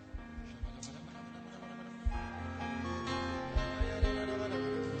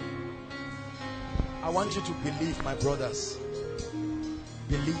 I want you to believe, my brothers.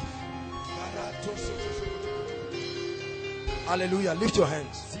 Believe. Hallelujah. Lift your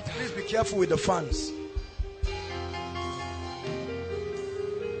hands. Please be careful with the fans.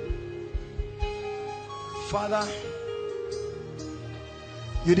 Father,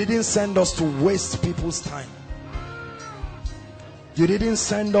 you didn't send us to waste people's time. You didn't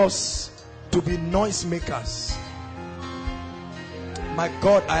send us to be noisemakers. My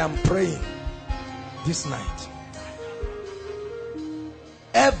God, I am praying this night.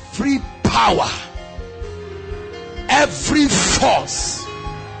 Every power, every force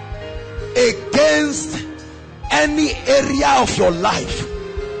against any area of your life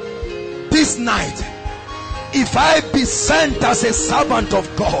this night, if I be sent as a servant of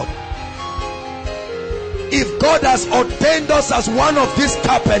God, if God has ordained us as one of these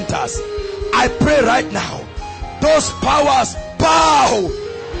carpenters, I pray right now, those powers bow,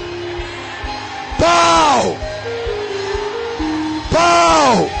 bow,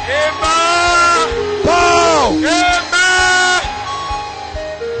 bow, Amen. bow. Amen.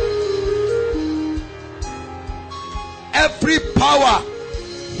 Every power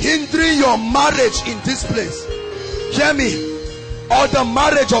hindering your marriage in this place, hear me, or the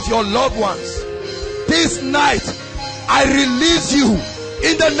marriage of your loved ones, this night I release you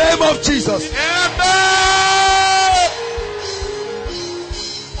in the name of Jesus. Amen.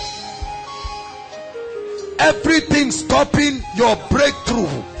 Everything stopping your breakthrough,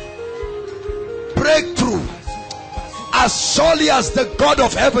 as surely as the God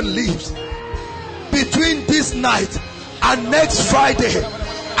of heaven lives, between this night and next Friday,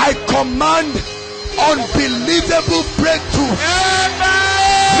 I command unbelievable breakthrough.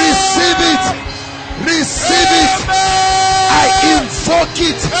 Receive it. Receive it. I invoke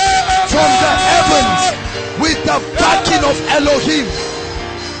it from the heavens with the backing of Elohim.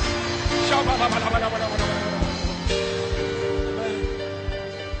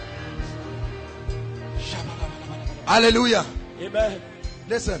 Hallelujah. Amen.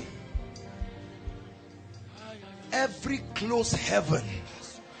 Listen. Every closed heaven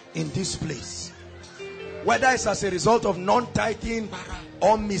in this place, whether it's as a result of non-tithing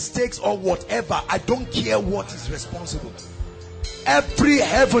or mistakes or whatever, I don't care what is responsible. Every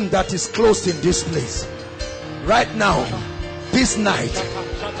heaven that is closed in this place right now, this night,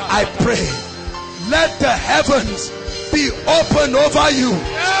 I pray, let the heavens be open over you.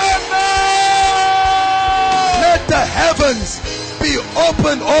 Let the heavens be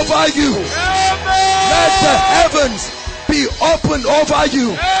open over you. Let the heavens be open over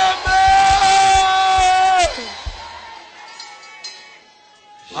you.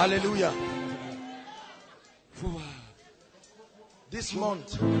 Hallelujah. This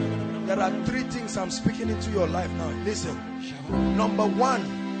month, there are 3 things I'm speaking into your life now. Listen. Number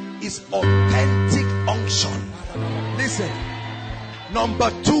 1 is authentic unction. Listen.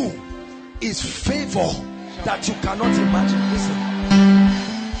 Number 2 is favor that you cannot imagine. Listen.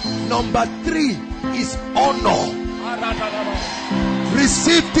 Number 3 is honor.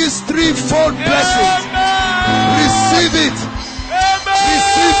 Receive these 3-fold blessings. Receive it.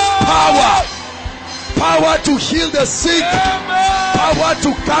 Receive power. Power to heal the sick. Power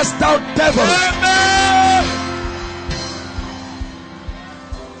to cast out devils.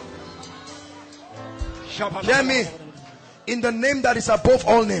 Hear me. In the name that is above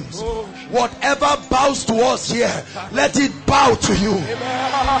all names, whatever bows to us here, let it bow to you.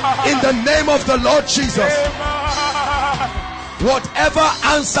 In the name of the Lord Jesus. Whatever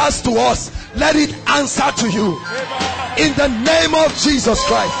answers to us, let it answer to you. In the name of Jesus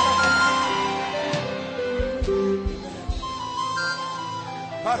Christ.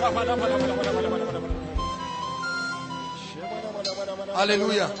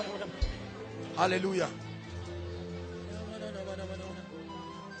 Hallelujah. Hallelujah.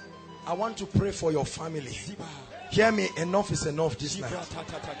 I want to pray for your family. Hear me, enough is enough this night.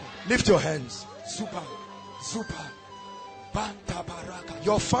 Lift your hands.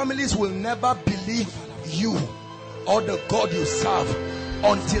 Your families will never believe you or the God you serve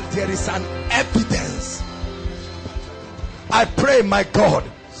until there is an evidence. I pray, my God,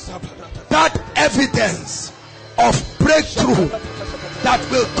 that evidence of breakthrough that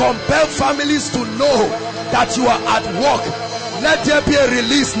will compel families to know that you are at work. Let there be a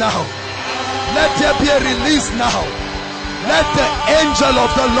release now. Let there be a release now. Let the angel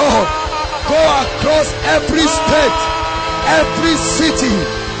of the Lord go across every state, every city.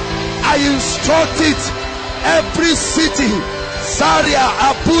 I instruct it. Every city, Zaria,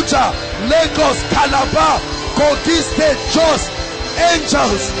 Abuja, Lagos, Calabar, Kogi State, Jos,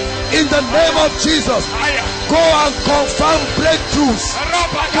 angels, in the name of Jesus, go and confirm breakthroughs.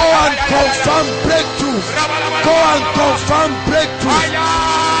 Go and confirm breakthroughs. Go and confirm breakthroughs.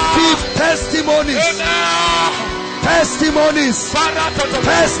 Give testimonies. Testimonies.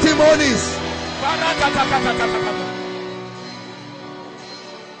 Testimonies.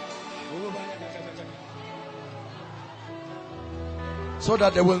 So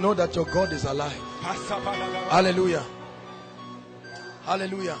that they will know that your God is alive. Hallelujah.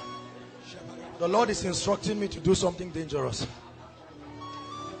 Hallelujah. The Lord is instructing me to do something dangerous.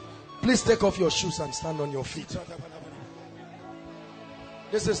 Please take off your shoes and stand on your feet.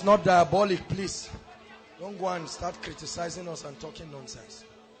 This is not diabolic, please. Don't go and start criticizing us and talking nonsense.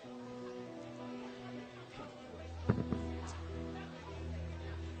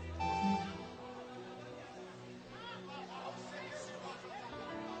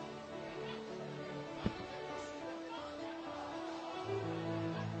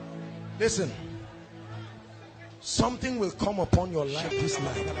 Listen, something will come upon your life this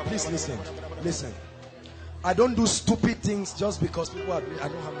night. Please listen. Listen. I don't do stupid things just because people are doing. I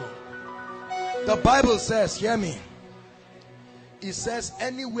don't have no. The Bible says, hear me. It says,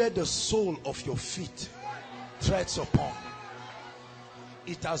 anywhere the sole of your feet treads upon,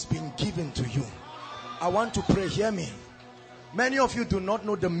 it has been given to you. I want to pray. Hear me. Many of you do not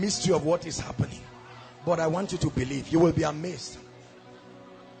know the mystery of what is happening, but I want you to believe. You will be amazed.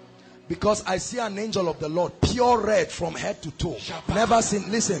 Because I see an angel of the Lord, pure red from head to toe. Never seen,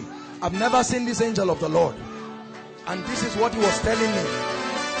 listen, I've never seen this angel of the Lord. And this is what he was telling me.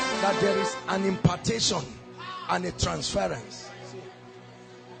 That there is an impartation and a transference.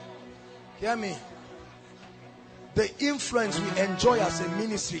 Hear me. The influence we enjoy as a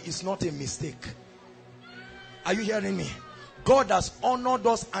ministry is not a mistake. Are you hearing me? God has honored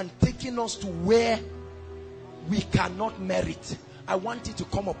us and taken us to where we cannot merit. I want it to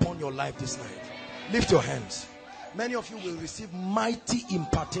come upon your life this night. Lift your hands. Many of you will receive mighty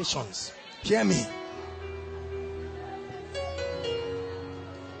impartations. Hear me.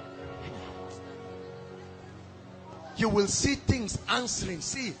 You will see things answering.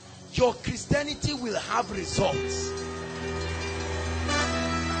 See, your Christianity will have results.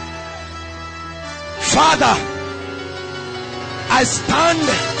 Father, I stand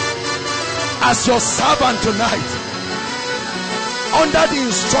as your servant tonight, under the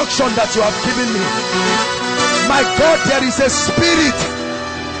instruction that you have given me. My God, there is a spirit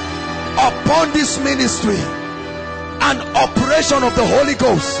upon this ministry, an operation of the Holy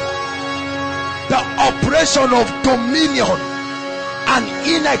Ghost, the operation of dominion and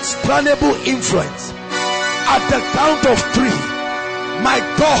inexplainable influence. At the count of 3, my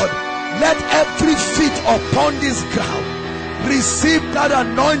God, let every feet upon this ground receive that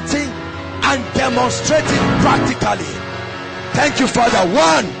anointing and demonstrate it practically. Thank you, Father. 1, 2,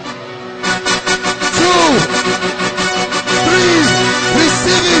 3.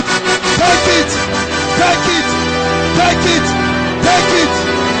 Receive it. Take it. Take it. Take it. Take it.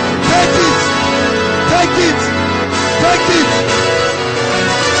 Take it. Take it. Take it.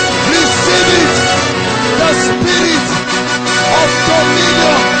 Receive it. The spirit of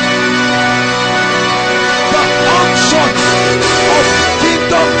dominion. The unction of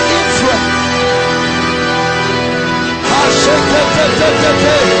kingdom influence.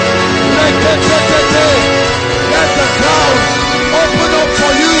 Let the ground open up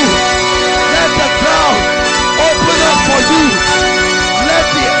for you. Let the ground open up for you. Let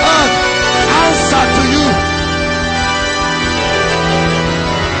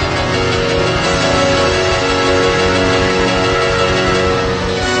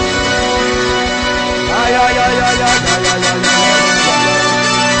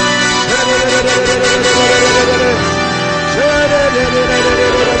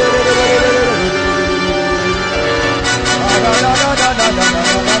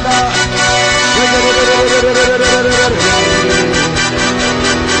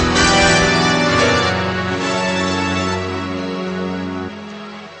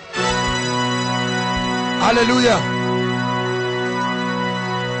Hallelujah.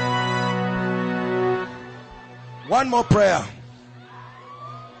 One more prayer.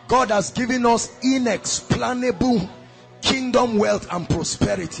 God has given us inexplainable kingdom wealth and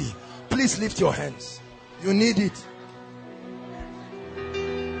prosperity. Please lift your hands. You need it.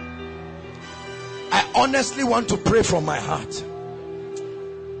 I honestly want to pray from my heart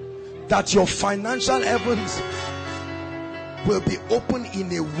that your financial heavens will be open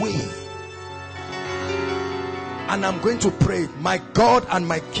in a way. And I'm going to pray. My God and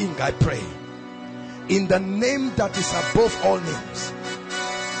my King, I pray in the name that is above all names,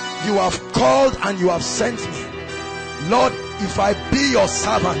 you have called and you have sent me. Lord, if I be your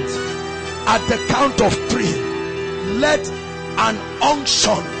servant, at the count of 3, let an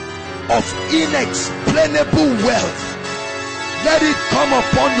unction of inexplainable wealth, let it come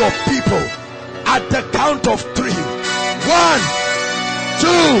upon your people at the count of 3. 1,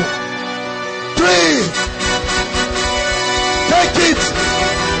 2, 3. Take it.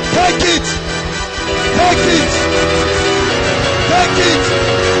 Take it. Take it. Take it.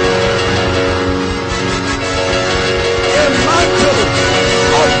 A mantle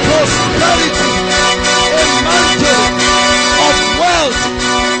of prosperity, a mantle of wealth,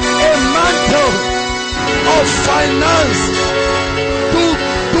 a mantle of finance.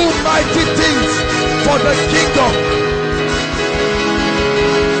 Do mighty things for the kingdom,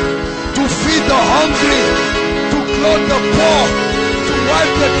 to feed the hungry, to clothe the poor, to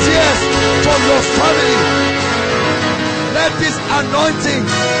wipe the tears from your family. Let this anointing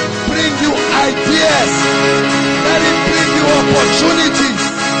bring you ideas. Let it bring you opportunities.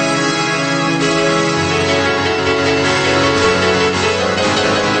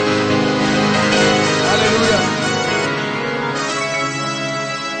 Hallelujah.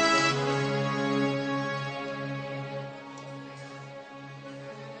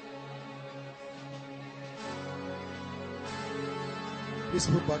 Please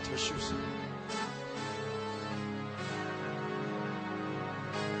put back your shoes.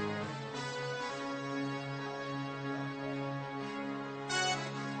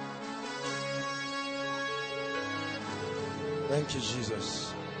 Thank you,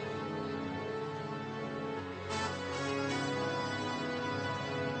 Jesus.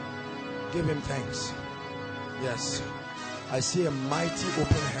 Give him thanks. Yes. I see a mighty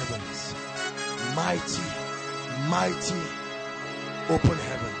open heavens. Mighty, mighty open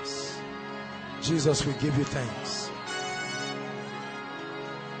heavens. Jesus, we give you thanks.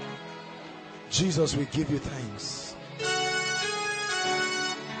 Jesus, we give you thanks.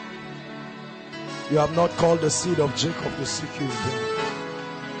 You have not called the seed of Jacob to seek you again.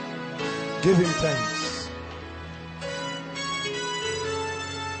 Give him thanks.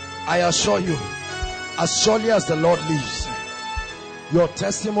 I assure you, as surely as the Lord lives, your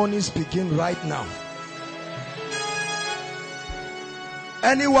testimonies begin right now.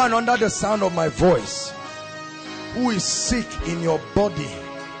 Anyone under the sound of my voice who is sick in your body,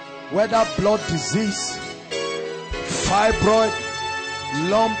 whether blood disease, fibroid,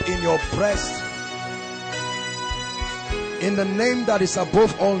 lump in your breast, in the name that is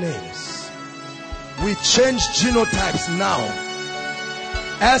above all names, we change genotypes now.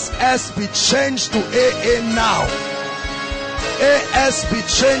 SS be changed to AA now. AS be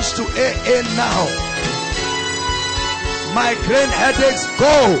changed to AA now. Migraine headaches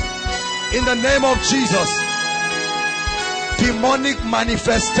go in the name of Jesus. Demonic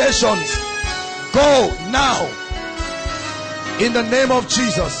manifestations go now in the name of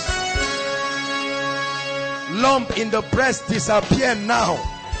Jesus. Lump in the breast disappear now.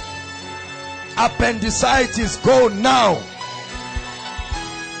 Appendicitis go now.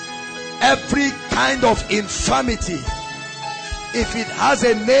 Every kind of infirmity, if it has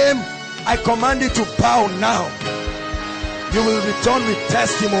a name, I command it to bow now. You will return with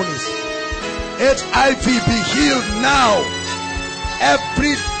testimonies. HIV be healed now.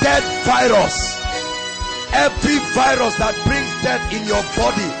 Every dead virus, every virus that brings death in your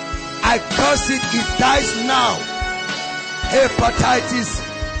body, I curse it, it dies now. Hepatitis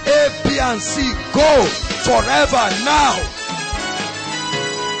A, B and C go forever now.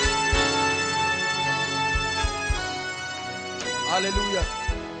 Hallelujah.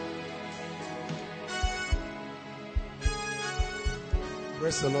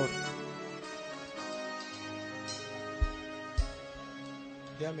 Praise the Lord.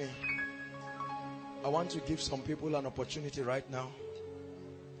 Hear me. I want to give some people an opportunity right now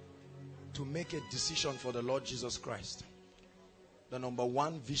to make a decision for the Lord Jesus Christ. The number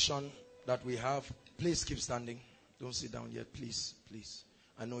one vision that we have. Please keep standing. Don't sit down yet. Please, please.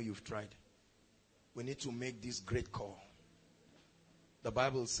 I know you've tried. We need to make this great call. The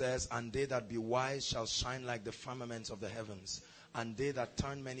Bible says, and they that be wise shall shine like the firmaments of the heavens, and they that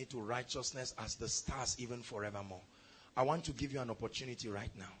turn many to righteousness as the stars even forevermore. I want to give you an opportunity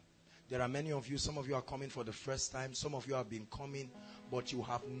right now. There are many of you, some of you are coming for the first time, some of you have been coming, but you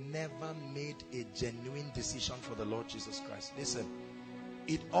have never made a genuine decision for the Lord Jesus Christ. Listen,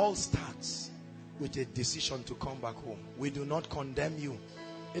 it all starts with a decision to come back home. We do not condemn you.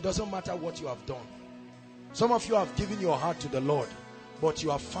 It doesn't matter what you have done. Some of you have given your heart to the Lord, but you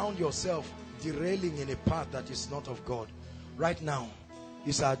have found yourself derailing in a path that is not of God. Right now,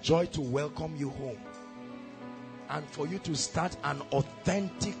 it's our joy to welcome you home and for you to start an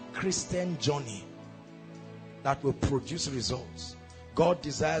authentic Christian journey that will produce results. God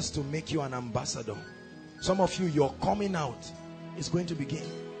desires to make you an ambassador. Some of you, your coming out is going to begin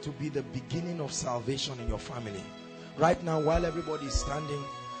to be the beginning of salvation in your family. Right now, while everybody is standing,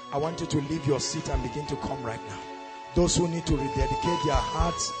 I want you to leave your seat and begin to come right now. Those who need to rededicate their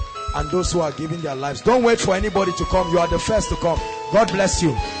hearts and those who are giving their lives. Don't wait for anybody to come. You are the first to come. God bless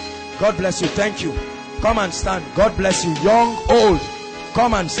you. God bless you. Thank you. Come and stand. God bless you. Young, old,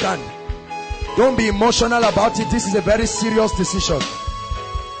 come and stand. Don't be emotional about it. This is a very serious decision.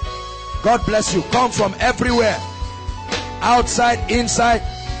 God bless you. Come from everywhere. Outside, inside.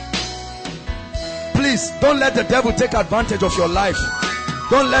 Please, don't let the devil take advantage of your life.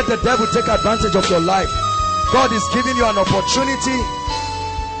 Don't let the devil take advantage of your life. God is giving you an opportunity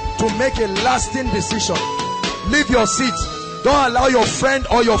to make a lasting decision. Leave your seat. Don't allow your friend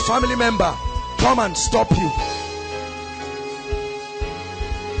or your family member come and stop you.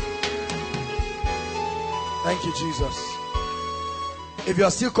 Thank you, Jesus. If you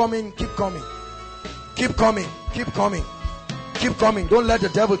are still coming, keep coming. Keep coming. Keep coming. Keep coming. Don't let the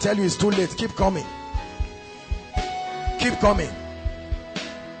devil tell you it's too late. Keep coming. Keep coming.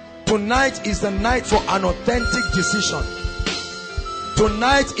 Tonight is the night for an authentic decision.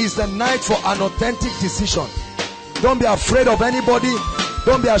 Tonight is the night for an authentic decision. Don't be afraid of anybody.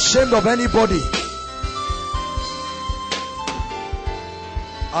 Don't be ashamed of anybody.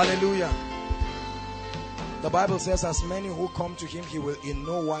 Hallelujah. The Bible says, as many who come to him, he will in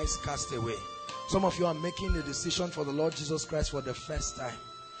no wise cast away. Some of you are making the decision for the Lord Jesus Christ for the first time.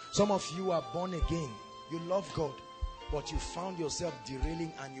 Some of you are born again. You love God, but you found yourself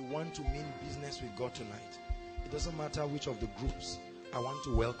derailing and you want to mean business with God tonight. It doesn't matter which of the groups. I want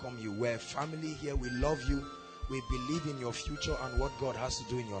to welcome you. We're a family here. We love you. We believe in your future and what God has to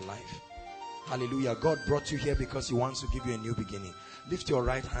do in your life. Hallelujah. God brought you here because he wants to give you a new beginning. Lift your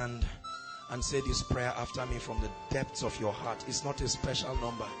right hand and say this prayer after me from the depths of your heart. It's not a special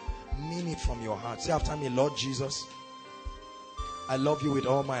number. Mean it from your heart. Say after me, Lord Jesus, I love you with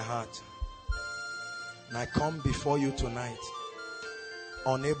all my heart. And I come before you tonight,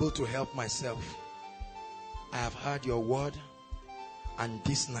 unable to help myself. I have heard your word, and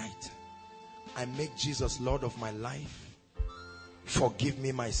this night, I make Jesus Lord of my life. Forgive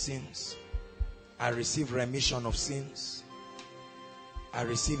me my sins. I receive remission of sins. I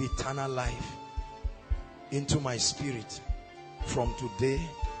receive eternal life into my spirit. From today,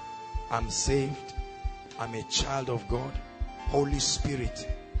 I'm saved. I'm a child of God. Holy Spirit,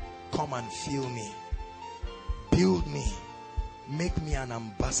 come and fill me. Build me. Make me an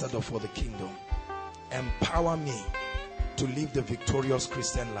ambassador for the kingdom. Empower me to live the victorious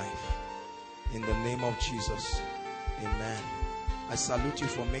Christian life. In the name of Jesus. Amen. I salute you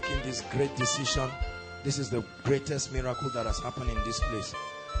for making this great decision. This is the greatest miracle that has happened in this place.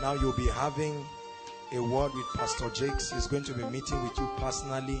 Now you'll be having a word with Pastor Jakes. He's going to be meeting with you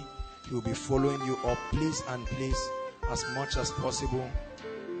personally. He will be following you up. Please and please, as much as possible,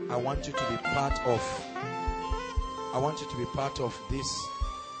 I want you to be part of this,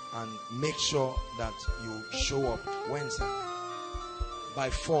 and make sure that you show up. When, sir? By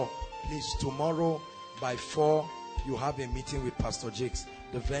 4. Please, tomorrow by 4, you have a meeting with Pastor Jakes.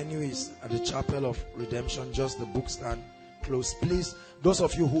 The venue is at the Chapel of Redemption, just the book stand close. Please, those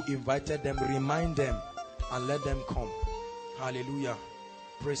of you who invited them, remind them and let them come. Hallelujah.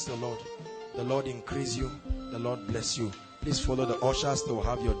 Praise the Lord. The Lord increase you. The Lord bless you. Please follow the ushers. They will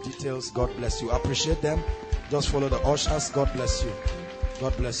have your details. God bless you. Appreciate them. Just follow the ushers. God bless you.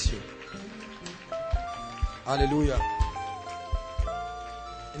 God bless you. Hallelujah.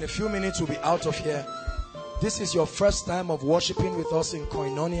 In a few minutes, we'll be out of here. This is your first time of worshiping with us in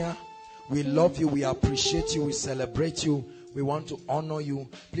Koinonia. We love you. We appreciate you. We celebrate you. We want to honor you.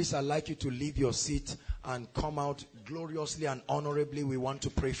 Please, I'd like you to leave your seat and come out gloriously and honorably. We want to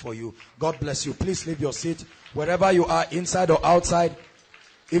pray for you. God bless you. Please leave your seat. Wherever you are, inside or outside.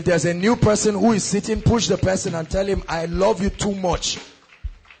 If there's a new person who is sitting, push the person and tell him, I love you too much.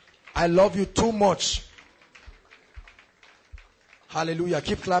 I love you too much. Hallelujah.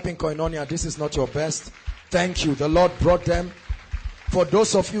 Keep clapping, Koinonia. This is not your best. Thank you. The Lord brought them. For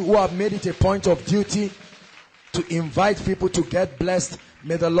those of you who have made it a point of duty to invite people to get blessed,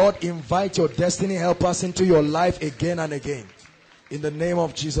 may the Lord invite your destiny helpers into your life again and again. In the name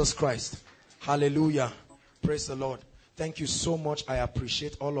of Jesus Christ. Hallelujah. Praise the Lord. Thank you so much. I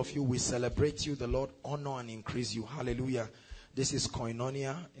appreciate all of you. We celebrate you. The Lord honor and increase you. Hallelujah. This is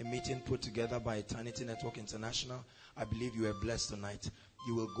Koinonia, a meeting put together by Eternity Network International. I believe you are blessed tonight.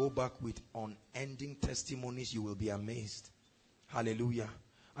 You will go back with unending testimonies. You will be amazed. Hallelujah.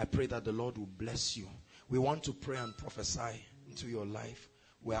 I pray that the Lord will bless you. We want to pray and prophesy into your life.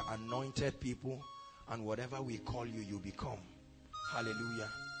 We are anointed people, and whatever we call you, you become. Hallelujah.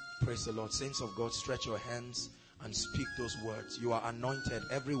 Praise the Lord. Saints of God, stretch your hands and speak those words. You are anointed.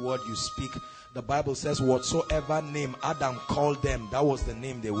 Every word you speak, the Bible says, whatsoever name Adam called them, that was the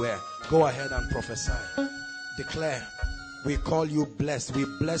name they were. Go ahead and prophesy. Declare. We call you blessed. We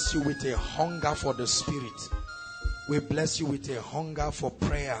bless you with a hunger for the Spirit. We bless you with a hunger for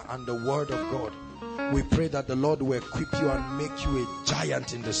prayer and the word of God. We pray that the Lord will equip you and make you a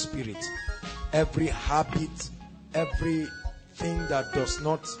giant in the Spirit. Every habit, everything that does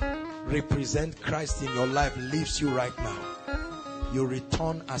not represent Christ in your life leaves you right now. You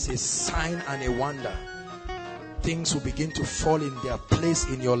return as a sign and a wonder. Things will begin to fall in their place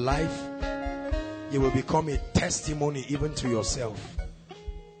in your life. You will become a testimony even to yourself.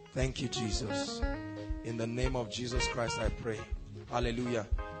 Thank you, Jesus. In the name of Jesus Christ, I pray. Hallelujah.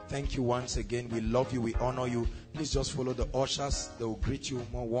 Thank you once again. We love you. We honor you. Please just follow the ushers. They will greet you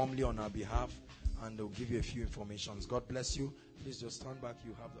more warmly on our behalf, and they'll give you a few informations. God bless you. Please just turn back.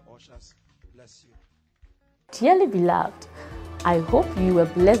 You have the ushers. Bless you. Dearly beloved, I hope you were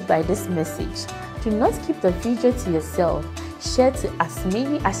blessed by this message. Do not keep the video to yourself. Share to as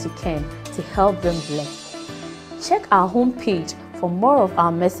many as you can to help them bless. Check our homepage for more of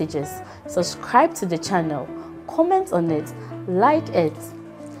our messages. Subscribe to the channel, comment on it, like it.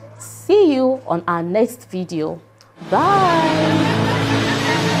 See you on our next video. Bye.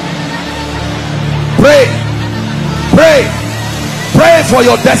 Pray. Pray. Pray for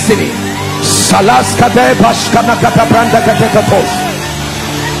your destiny. Salaskade bashkana kata branda katekatos.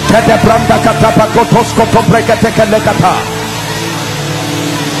 Kede branda kata pakotos koto brekateka lekata.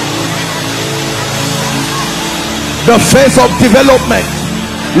 The phase of development.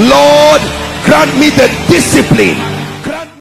 Lord, grant me the discipline